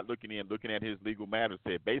outside looking at his legal matters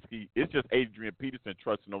said basically it's just Adrian Peterson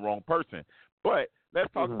trusting the wrong person. But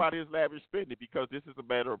let's talk about his lavish spending because this is a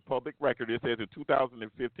matter of public record. It says in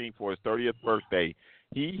 2015, for his 30th birthday,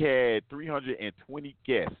 he had 320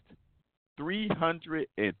 guests.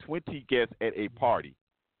 320 guests at a party.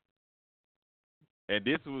 And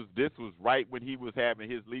this was right when he was having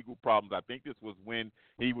his legal problems. I think this was when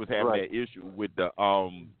he was having that issue with the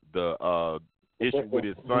issue with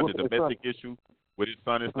his son, the domestic issue with his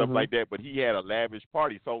son and stuff like that. But he had a lavish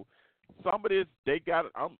party. So some of this they got.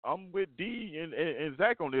 I'm with D and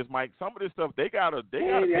Zach on this, Mike. Some of this stuff they gotta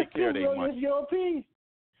take care of their money.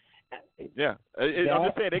 Yeah, I'm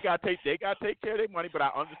just saying they gotta take care of their money. But I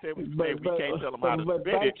understand what you're saying. We can't tell them how to spend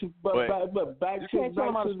it. But back you can't tell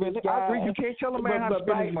them how to spend it. I agree. You can't tell them how to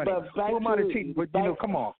spend his money.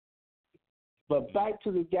 But back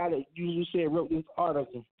to the guy that you said wrote this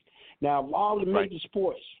article. Now all the major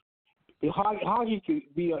sports, hockey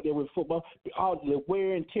could be up there with football. All the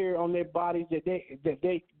wear and tear on their bodies that they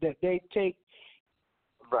take.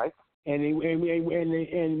 Right.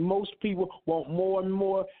 And most people want more and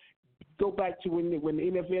more. Go back to when the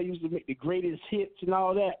NFL used to make the greatest hits and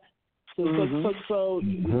all that. So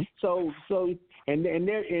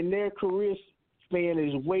their career span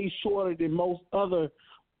is way shorter than most other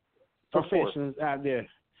professions out there.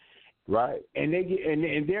 Right. And they get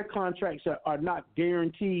and their contracts are not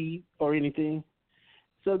guaranteed or anything.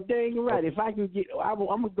 So dang right. If I can get, I'm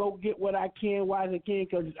gonna go get what I can while I can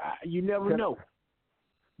because you never know.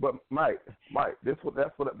 But Mike, that's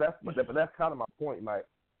kind of my point, Mike.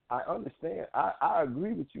 I understand. I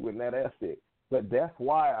agree with you in that aspect, but that's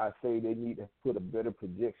why I say they need to put a better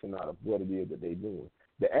projection out of what it is that they're doing.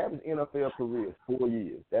 The average NFL career is 4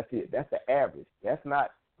 years. That's it. That's the average. That's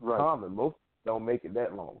not common. Most don't make it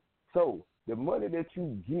that long. So the money that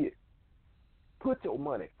you get, put your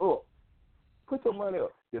money up. Put your money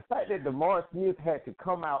up. The fact that DeMar Smith had to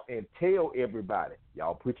come out and tell everybody,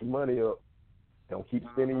 y'all put your money up. Don't keep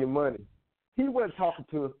spending your money. He wasn't talking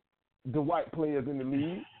to the white players in the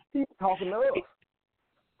league. He was talking to us.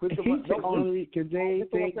 Only because they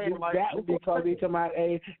think that because they talking about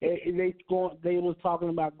they was talking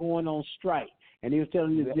about going on strike, and he was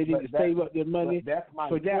telling them they need to save up their money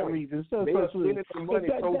for that reason. So they were spending the money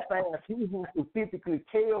so fast. He was to physically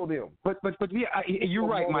tell them. But yeah, you're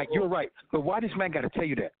right, Mike. You're right. But why this man got to tell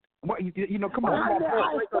you that? What, come on.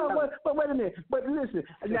 But wait a minute. But listen,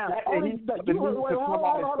 now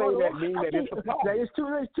there's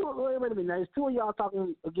two of y'all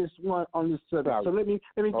talking against one on this subject. So let me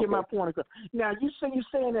get my point across. Now you saying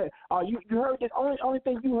that you heard this only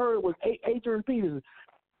thing you heard was Adrian Peterson.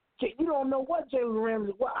 You don't know what Jalen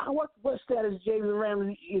Ramsey, what status Jalen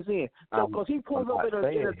Ramsey is in. So because he pulls up in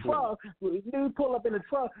a truck,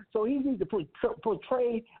 so he needs to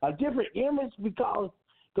portray a different image because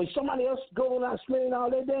somebody else going out spending all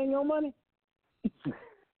their dang money.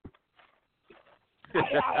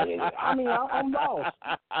 I'm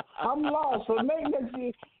lost. So maybe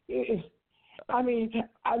I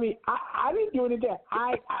didn't do anything.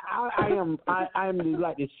 I am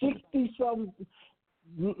like the 60-something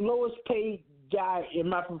lowest paid guy in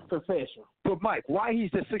my profession. But Mike, why he's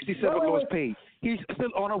the 67th lowest paid? He's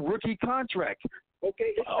still on a rookie contract.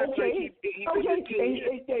 Okay.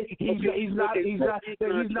 He's not.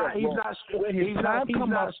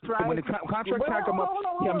 When the contract time come up,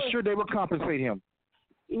 I'm sure they will compensate him.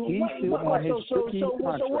 He's still on his rookie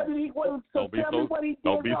contract.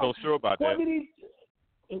 Don't be so sure about that.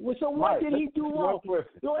 So what did he do wrong?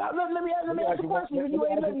 Let me ask the question.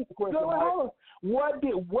 Hold on. What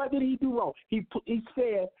did he do wrong? He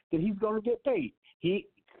said that he's going to get paid. He's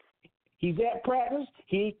at practice.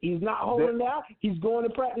 He's not holding out. He's going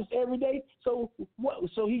to practice every day. So what?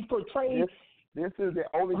 So he's portraying. This is the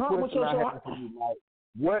only question I have for you, Mike.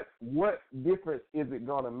 What difference is it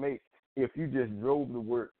going to make if you just drove to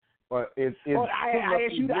work? I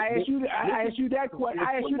asked you that question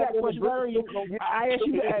earlier. I asked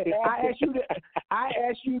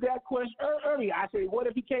you that question earlier. I said, what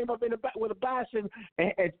if he came up with a bicycle?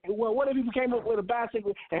 What if he came up with a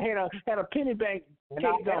bicycle and had a penny bank? And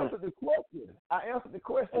I answered the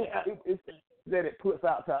question. It's that it puts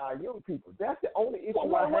out to our young people. That's the only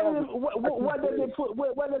issue I have. What does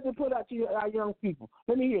it put out to our young people?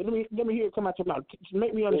 Let me hear it come out your mouth.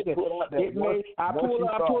 Make me understand. I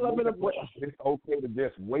pull up in a. It's okay to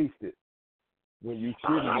just waste it when you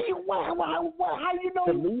shouldn't. How you know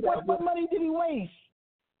what money did he waste?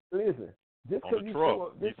 Listen, just on the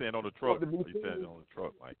truck. He's saying on the truck. He's saying on the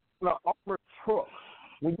truck, Mike. No, on the truck.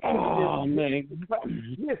 Man.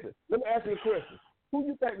 Listen, let me ask you a question. Who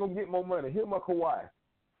you think gonna get more money, him or Kawhi?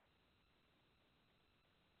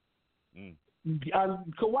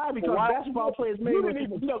 Kawhi, because basketball players make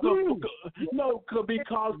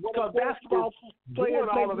because basketball players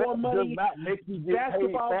make more money.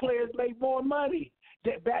 Basketball players make more money.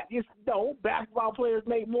 Basketball players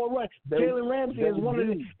make more money. Jalen Ramsey is one of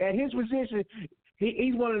at his position.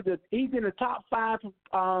 He's one of he's in the top 5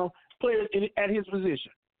 players at his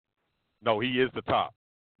position. No, he is the top.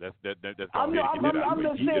 That's I'm just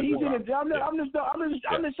saying he's in the. I'm just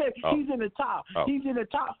saying he's in the top. Oh. He's in the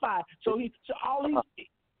top 5. So he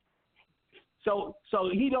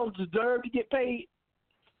don't deserve to get paid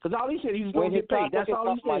because all he said he was going to get paid. That's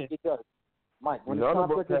all he said. Mike, when the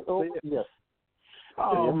contract is over, yes.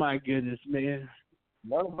 Oh my goodness, man.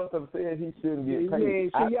 None of us have said he shouldn't get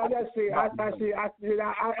paid. I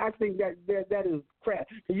think that is crap.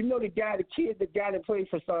 You know the guy that played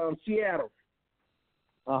for Seattle.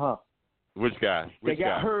 Which guy?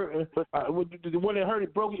 Got hurt. The one that hurt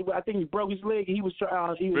it broke. I think he broke his leg. He was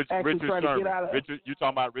trying to get out of. Richard, you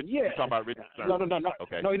talking about Richard? Yeah. You talking about Richard Sherman? No.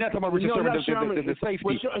 Okay. No, he's not talking about Richard Sherman. The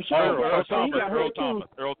safety.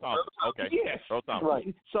 Earl Thomas. Okay. Yes. Earl Thomas.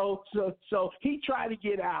 Right. So he tried to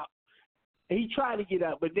get out.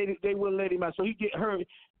 But they wouldn't let him out. So he get hurt.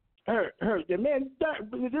 The man,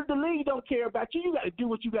 the league don't care about you. You got to do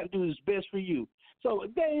what you got to do is best for you. So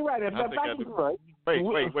they ain't right.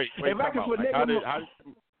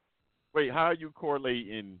 How are you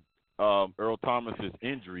correlating Earl Thomas's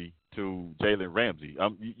injury to Jalen Ramsey?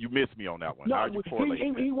 You missed me on that one. No, how are you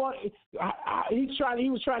correlating? He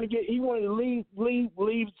was trying to get. He wanted to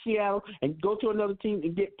leave Seattle and go to another team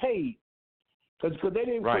and get paid because they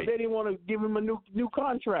didn't want to give him a new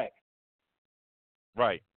contract.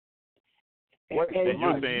 Right. And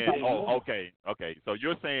you're saying, okay. So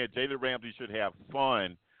you're saying Jalen Ramsey should have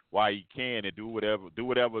fun while he can and do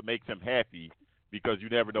whatever makes him happy because you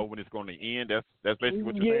never know when it's going to end. That's basically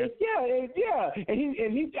what you're saying. Yeah. And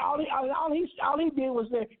he all he did was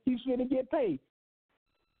that he's going to get paid.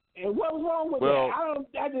 And what was wrong with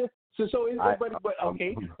that?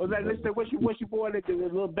 Okay. Let's say what's your boy, the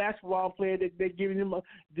little basketball player that they're giving him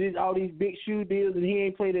all these big shoe deals, and he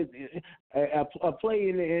ain't played a play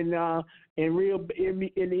in the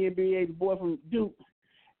NBA. The boy from Duke,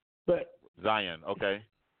 but Zion. Okay.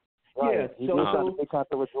 Right. Yeah. So big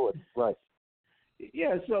contract with Jordan. Right.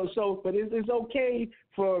 Yeah. But it's okay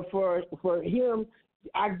for him.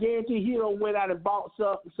 I guarantee he don't went out and bought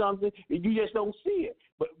something. You just don't see it.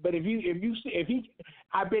 But if he,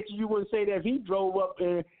 I bet you wouldn't say that if he drove up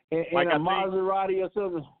in a Maserati or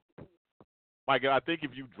something. Mike, I think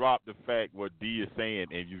if you drop the fact what D is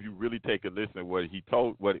saying, and you really take a listen to what he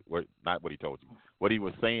told, what he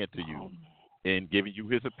was saying to you, and giving you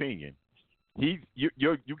his opinion, you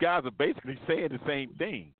guys are basically saying the same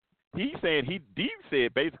thing. He's saying D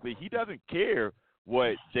said basically he doesn't care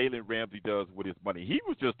what Jalen Ramsey does with his money. He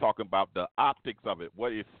was just talking about the optics of it,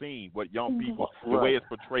 what is seen, what young people, the way it's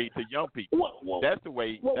portrayed to young people. That's the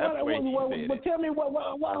way he said it. Tell me what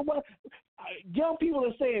young people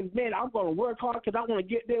are saying, man, I'm going to work hard because I want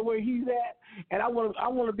to get there where he's at, and I want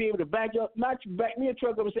to be able to back me a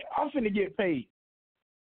truck up and say, I'm finna get paid.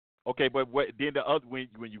 Okay, but then the other when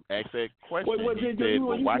you ask that question, he said,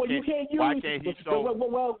 why can't he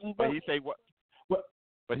show? But he say what?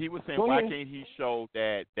 But he was saying, why can't he show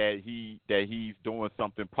that he's doing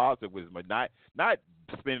something positive with his money, not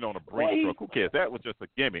spending on a brand truck? Who cares? That was just a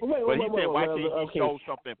gimmick. But he said, why can't he show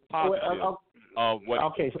something positive of what?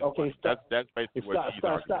 Okay. That's basically what he's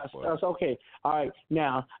arguing for. That's okay. All right.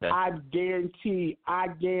 Now, okay. I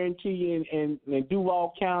guarantee you in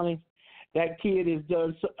Duval County, that kid has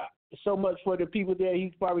done so much for the people there.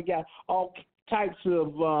 He's probably got all types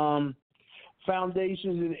of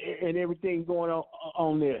foundations and everything going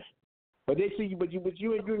on there. But they see you, but you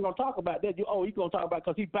ain't gonna talk about that. You're gonna talk about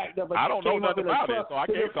because he backed up. I don't know nothing about it, so I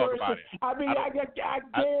can't talk about it. I mean,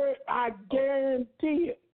 I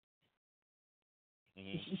guarantee it.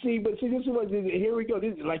 Mm-hmm. See, this is what. Here we go.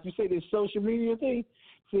 This, like you say, this social media thing.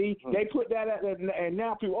 See, they put that out there, and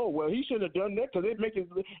now people, he shouldn't have done that because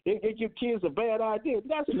it give kids a bad idea.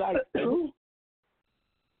 That's not true.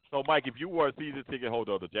 So, Mike, if you were a season ticket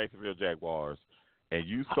holder of the Jacksonville Jaguars and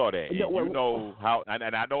you saw that, and you know how, and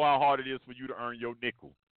I know how hard it is for you to earn your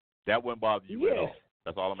nickel, that wouldn't bother you at all.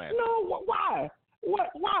 That's all I'm asking. No, why?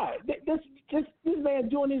 Why? This man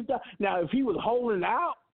doing his job. Now, if he was holding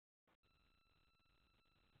out,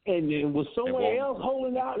 and it was someone else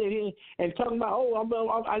holding out and talking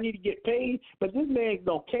about, I need to get paid, but this man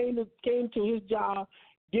came to his job,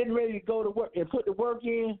 getting ready to go to work and put the work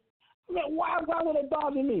in. Why would it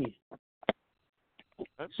bother me?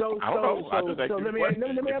 So let me ask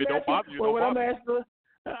you.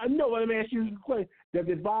 No, let me ask you a question. Does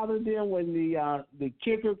it bother them when the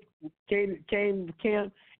kicker came to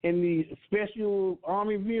camp in the special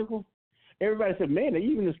army vehicle? Everybody said, "Man,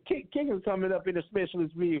 even the kicker's coming up in a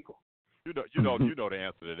specialist vehicle." You know the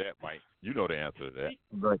answer to that, Mike. You know the answer to that.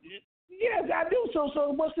 Right. Yes, I do. So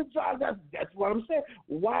what's the that's what I'm saying.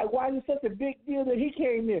 Why is it such a big deal that he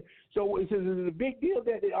came in? So is it a big deal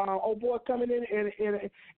that the old boy coming in an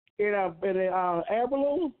air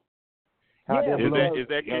balloon? Yeah, is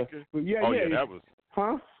that kicker? Yeah, that was.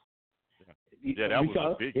 Huh? Yeah, that was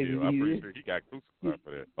a big deal. I'm pretty sure he got crucified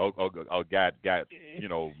for that. God,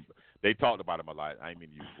 they talked about him a lot. I didn't mean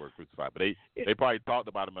to use the word crucified, but they probably talked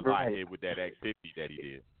about him a lot with that activity that he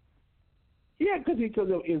did. Yeah, because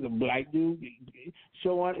it's a black dude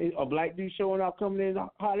showing up coming in a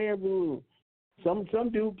hot air balloon. Some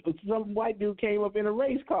white dude came up in a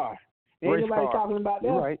race car. Ain't nobody talking about that.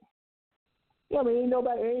 Right. Yeah, I mean, ain't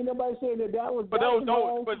nobody saying that was. But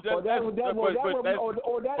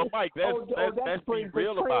Mike, let's be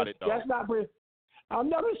real about it, though. That's not. I'm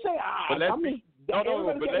not gonna say. But let's be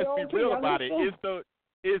real about it.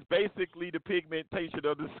 It's basically the pigmentation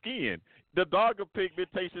of the skin. The darker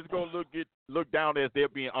pigmentation is gonna look down as they're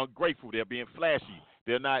being ungrateful. They're being flashy.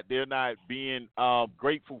 They're not being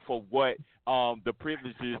grateful for what the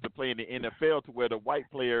privilege is to play in the NFL, to where the white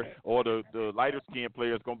player or the lighter skinned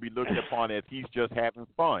player is going to be looked upon as he's just having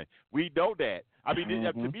fun. We know that. I mean,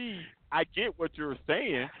 to me, I get what you're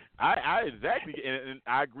saying. I exactly, and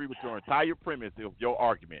I agree with your entire premise of your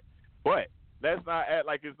argument. But let's not act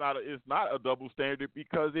like it's not a double standard,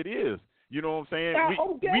 because it is. You know what I'm saying?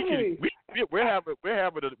 We're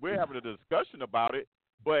having a discussion about it,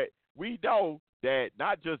 but we know that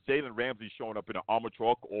not just Jalen Ramsey showing up in an armor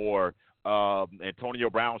truck, or Antonio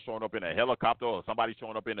Brown showing up in a helicopter, or somebody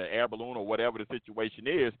showing up in an air balloon, or whatever the situation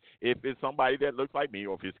is. If it's somebody that looks like me,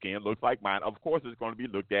 or if his skin looks like mine, of course it's going to be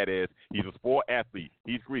looked at as he's a sport athlete.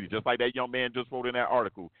 He's greedy. Just like that young man just wrote in that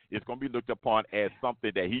article. It's going to be looked upon as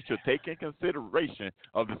something that he should take in consideration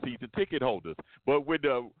of the season ticket holders. But with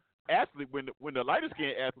the athlete, when the lighter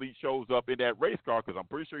skinned athlete shows up in that race car, because I'm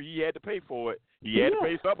pretty sure he had to pay for it, he had to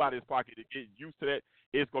pay something out of his pocket to get used to that.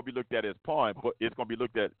 It's going to be looked at as fun, but it's going to be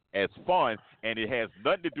looked at as fun, and it has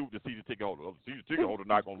nothing to do with the season ticket holder. The season ticket holder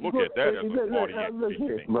not going to look at that as a party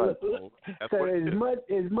activity.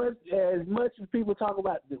 As much as people talk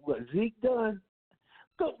about what Zeke done,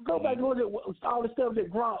 go back and look at all the stuff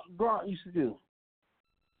that Gronk used to do.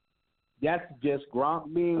 That's just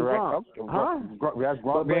Gronk being Gronk. That's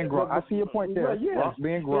Gronk being Gronk. I see your point there. Gronk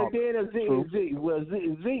being Gronk. And then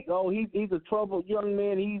Zeke, he's a troubled young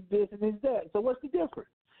man. He's this and he's that. So what's the difference?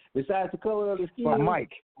 Besides the color of the skin. But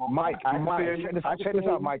Mike, check this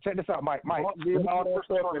out, Mike. Mike, I've been in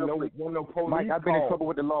trouble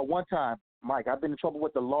with the law one time. Mike, I've been in trouble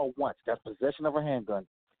with the law once. That's possession of a handgun.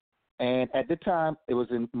 And at the time, it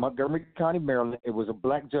was in Montgomery County, Maryland. It was a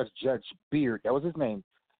black judge, Judge Beard. That was his name.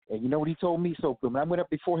 And you know what he told me? So when I went up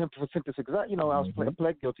before him for sentencing, because I was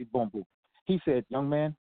pled guilty, boom, boom. He said, "Young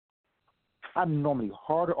man, I'm normally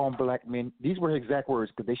harder on black men." These were his exact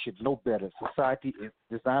words, because they should know better. Society is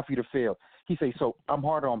designed for you to fail. He said, "So I'm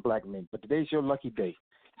harder on black men, but today's your lucky day."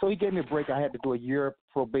 So he gave me a break. I had to do a year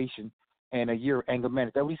probation and a year anger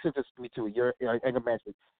management. That what he sentenced me to, a year anger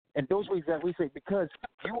management. And those were exactly said, because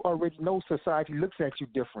you already know society looks at you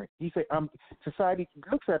different. He said, society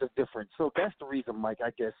looks at us different. So that's the reason, Mike, I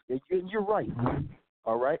guess. And you're right.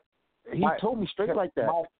 All right? He told me straight like that.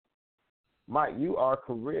 Mike, you are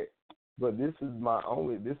correct. But this is my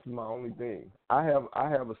only thing. I have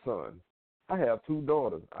a son. I have 2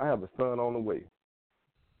 daughters. I have a son on the way.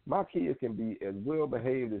 My kids can be as well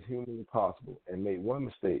behaved as humanly possible and make one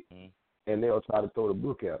mistake, and they'll try to throw the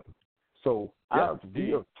book at them. So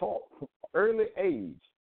we are taught from an early age.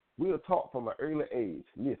 We are taught from an early age.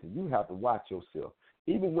 Listen, you have to watch yourself.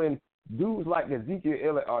 Even when dudes like Ezekiel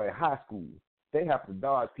Elliott are in high school, they have to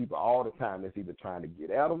dodge people all the time that's either trying to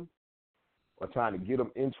get at them or trying to get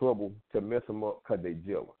them in trouble to mess them up because they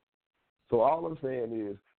jealous. So all I'm saying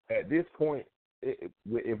is, at this point, if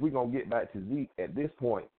we're going to get back to Zeke, at this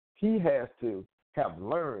point, he has to have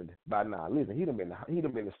learned by now. Listen, he done been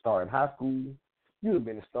a star in high school. You have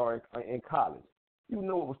been a star in college. You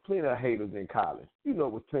know it was plenty of haters in college. You know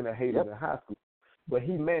it was plenty of haters in high school. But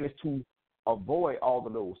he managed to avoid all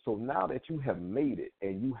of those. So now that you have made it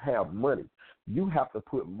and you have money, you have to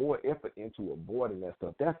put more effort into avoiding that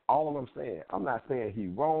stuff. That's all I'm saying. I'm not saying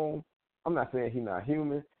he's wrong. I'm not saying he's not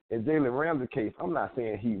human. In Jalen Ramsey's case, I'm not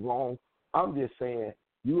saying he's wrong. I'm just saying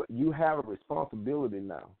you have a responsibility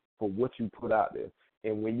now for what you put out there.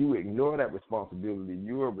 And when you ignore that responsibility,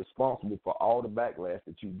 you are responsible for all the backlash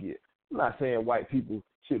that you get. I'm not saying white people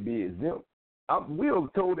should be exempt. Will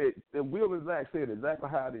told it, and Will and Zach said exactly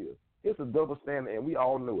how it is. It's a double standard, and we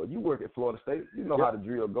all know it. You work at Florida State, you know how the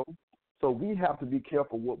drill goes. So we have to be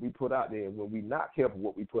careful what we put out there. And when we're not careful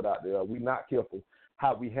what we put out there, we're not careful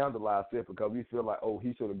how we handle ourselves because we feel like, oh,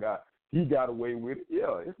 he got away with it.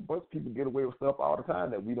 Yeah, it's a bunch of people get away with stuff all the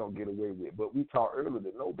time that we don't get away with. But we taught earlier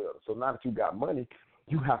to know better. So now that you got money,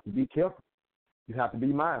 you have to be careful. You have to be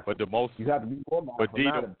mindful. You have to be more mindful.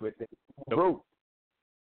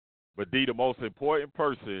 But the most important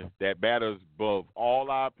person that matters above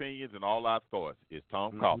all our opinions and all our thoughts is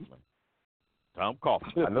Tom Coughlin. Tom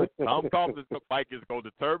Coughlin. Tom Coughlin's fight is going to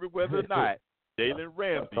determine whether or not Jalen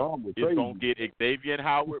Ramsey is going to get Xavier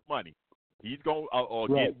Howard money. He's going to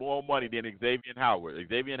get more money than Xavier Howard.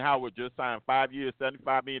 Xavier Howard just signed 5 years,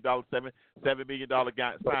 $75 million, $7 million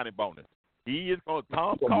signing bonus.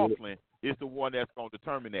 Tom Coughlin is the one that's going to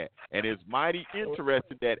determine that. And it's mighty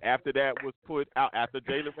interesting that after that was put out, after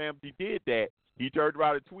Jalen Ramsey did that, he turned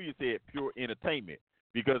around and tweeted and said pure entertainment.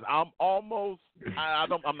 Because I'm not going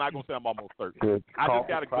to say I'm almost certain. I just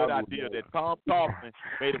got a good idea that Tom Coughlin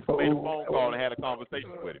made a phone call and had a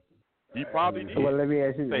conversation with him. He probably did. Well, let me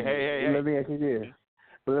ask you this. Hey. Let me ask you this.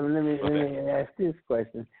 But let me ask this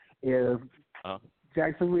question. If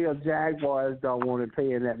Jacksonville Jaguars don't want to pay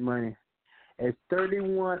him that money, and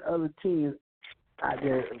 31 other teams out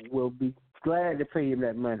there will be glad to pay him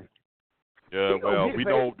that money. Yeah, well, we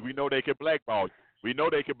know they can blackball you. We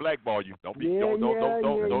know they can blackball you. Don't they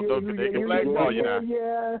can blackball you now.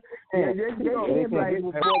 They can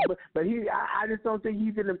blackball, but I just don't think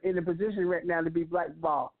he's in a position right now to be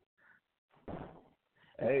blackballed.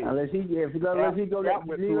 Hey, unless he go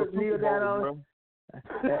kneel down on.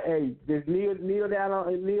 Hey, just kneel down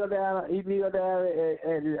at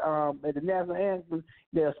the national anthem.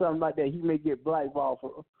 There's something like that. He may get blackballed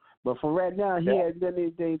for, but for right now, he hasn't done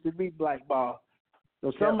anything to be blackballed.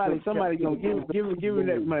 So somebody gonna give him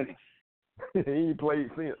that money. He ain't played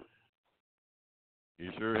since. He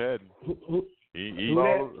sure hadn't. He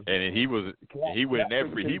went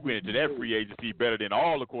into that free agency better than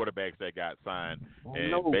all the quarterbacks that got signed.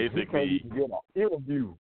 And basically,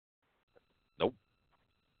 interview. Nope.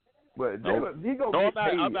 But he gonna no, get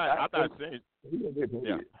paid. I'm not saying.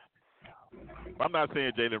 Yeah. I'm not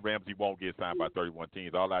saying Jalen Ramsey won't get signed by 31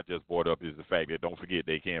 teams. All I just brought up is the fact that don't forget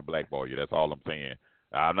they can blackball you. That's all I'm saying.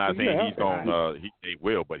 I'm not saying he's going. They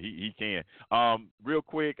will, but he can. Real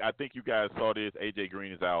quick, I think you guys saw this. AJ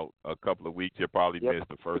Green is out a couple of weeks. He'll probably miss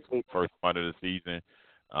the first month of the season.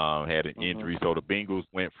 Had an injury, so the Bengals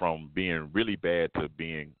went from being really bad to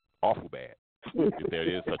being awful bad. If there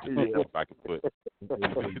is such a thing, if I can put.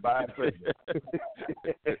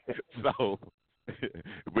 So.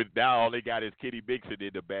 But now all they got is Kenny Mixon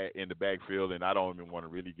in the backfield, and I don't even want to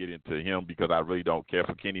really get into him because I really don't care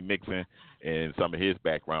for Kenny Mixon and some of his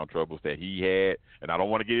background troubles that he had, and I don't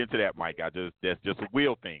want to get into that, Mike. That's just a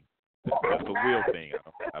Will thing. That's a Will thing.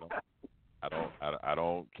 I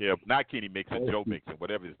don't care. Not Kenny Mixon, Joe Mixon,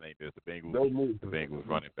 whatever his name is, the Bengals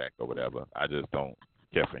running back or whatever. I just don't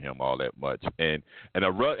care for him all that much. And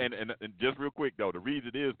just real quick though, the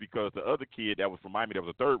reason is because the other kid that was from Miami that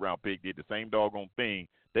was a 3rd round pick did the same doggone thing.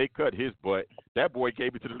 They cut his butt. That boy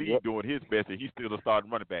came into the league doing his best, and he's still a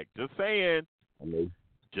starting running back. Just saying.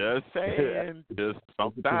 Just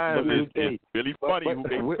sometimes it's really funny who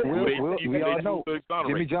we all know.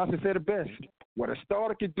 Jimmy Johnson said it best. What a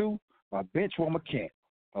starter can do, a bench warmer can't.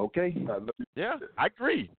 Okay. Yeah, I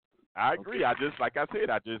agree. I just like I said,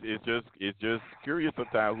 it's just curious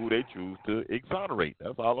sometimes who they choose to exonerate.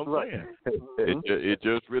 That's all I'm saying. It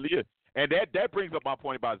just really is. And that brings up my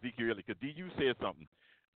point about Ezekiel Elliott, because DU said something.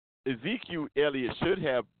 Ezekiel Elliott should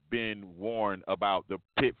have been warned about the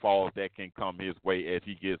pitfalls that can come his way as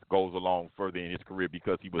he goes along further in his career,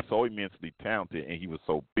 because he was so immensely talented and he was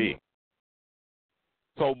so big.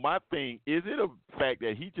 So my thing, is it a fact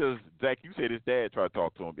that Zach, you said his dad tried to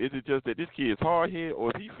talk to him. Is it just that this kid is hard-headed,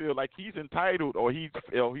 or does he feel like he's entitled, or he's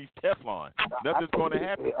Teflon? Nothing's going to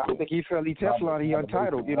happen. I think he felt he's Teflon, he's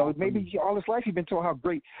entitled. Maybe all his life he's been told how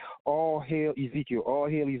great. All hail Ezekiel, all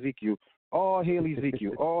hail Ezekiel, all hail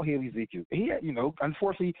Ezekiel, all hail Ezekiel. He,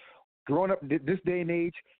 unfortunately, growing up this day and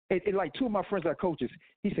age, and like 2 of my friends are coaches,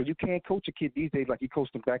 he said you can't coach a kid these days like you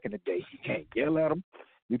coached them back in the day. You can't yell at them.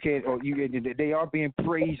 You can't, they are being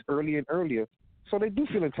praised earlier and earlier, so they do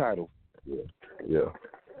feel entitled. Yeah.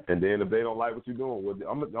 And then if they don't like what you're doing,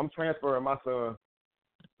 I'm transferring my son.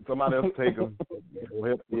 Somebody else take him.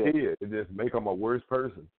 Help the kid and just make him a worse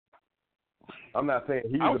person. I'm not saying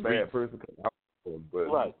he's a bad person, but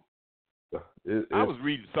right. I was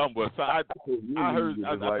reading somewhere. So I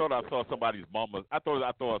thought I saw somebody's mama. I thought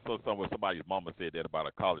I saw somewhere somebody's mama said that about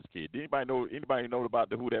a college kid. Did anybody know about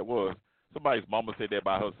who that was? Somebody's mama said that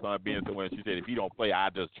about her son being somewhere. And she said, if he don't play, I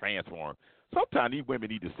just transform. Sometimes these women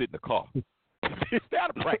need to sit in the car. Stay out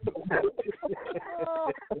of practice.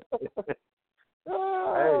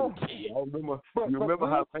 Hey, you remember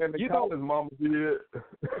how Landon Collins' mama did?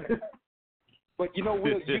 But Will,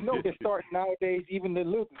 they're starting nowadays. Even the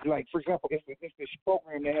little, like for example, it's this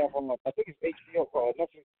program they have on, I think it's HBO called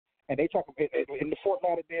Netflix, and they talk about in the Fort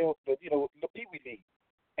Lauderdale, the Pee Wee League,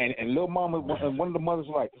 and little mama, one of the mothers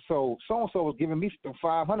was like, so and so was giving me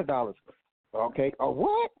 $500. Okay,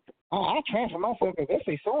 what? I transfer myself because they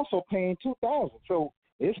say so and so paying $2,000. So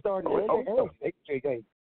it's starting early.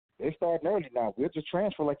 They starting early now. We'll just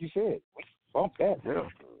transfer like you said. We bump that. Yeah.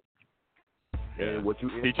 And what you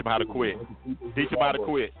teach them how to quit. Teach them how to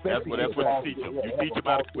quit. That's what you teach them. You teach them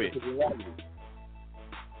how to quit.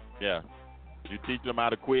 Yeah. You teach them how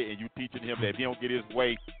to quit, and you teaching him that if he don't get his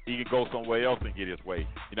way, he can go somewhere else and get his way.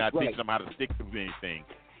 You're not teaching them how to stick to anything.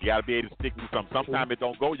 You got to be able to stick to something. Sometimes it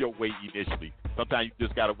don't go your way initially. Sometimes you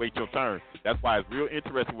just got to wait your turn. That's why it's real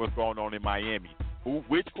interesting what's going on in Miami.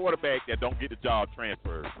 Which quarterback that don't get the job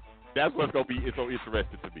transferred? That's what's going to be so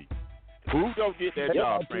interesting to me. Who don't get that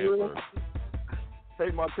job transferred?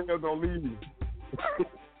 Tate Martell gonna leave.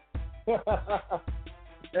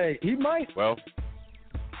 Hey, he might. Well,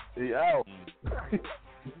 he out.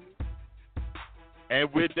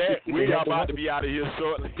 And with that, we are about to be out of here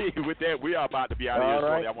shortly. With that, we are about to be out of here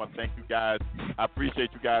shortly. I want to thank you guys. I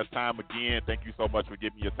appreciate you guys' time again. Thank you so much for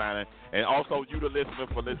giving me your time. And also you, the listener,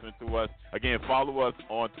 for listening to us. Again, follow us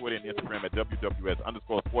on Twitter and Instagram at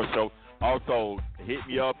WWS_Sports Show. Also, hit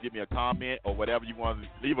me up, give me a comment or whatever you want.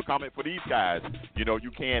 Leave a comment for these guys.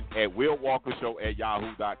 You can at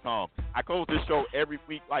WillWalkerShow@yahoo.com. I close this show every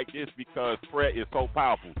week like this because prayer is so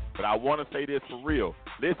powerful. But I want to say this for real.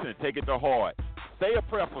 Listen, take it to heart. Say a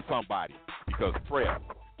prayer for somebody because prayer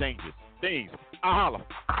changes things. I holla.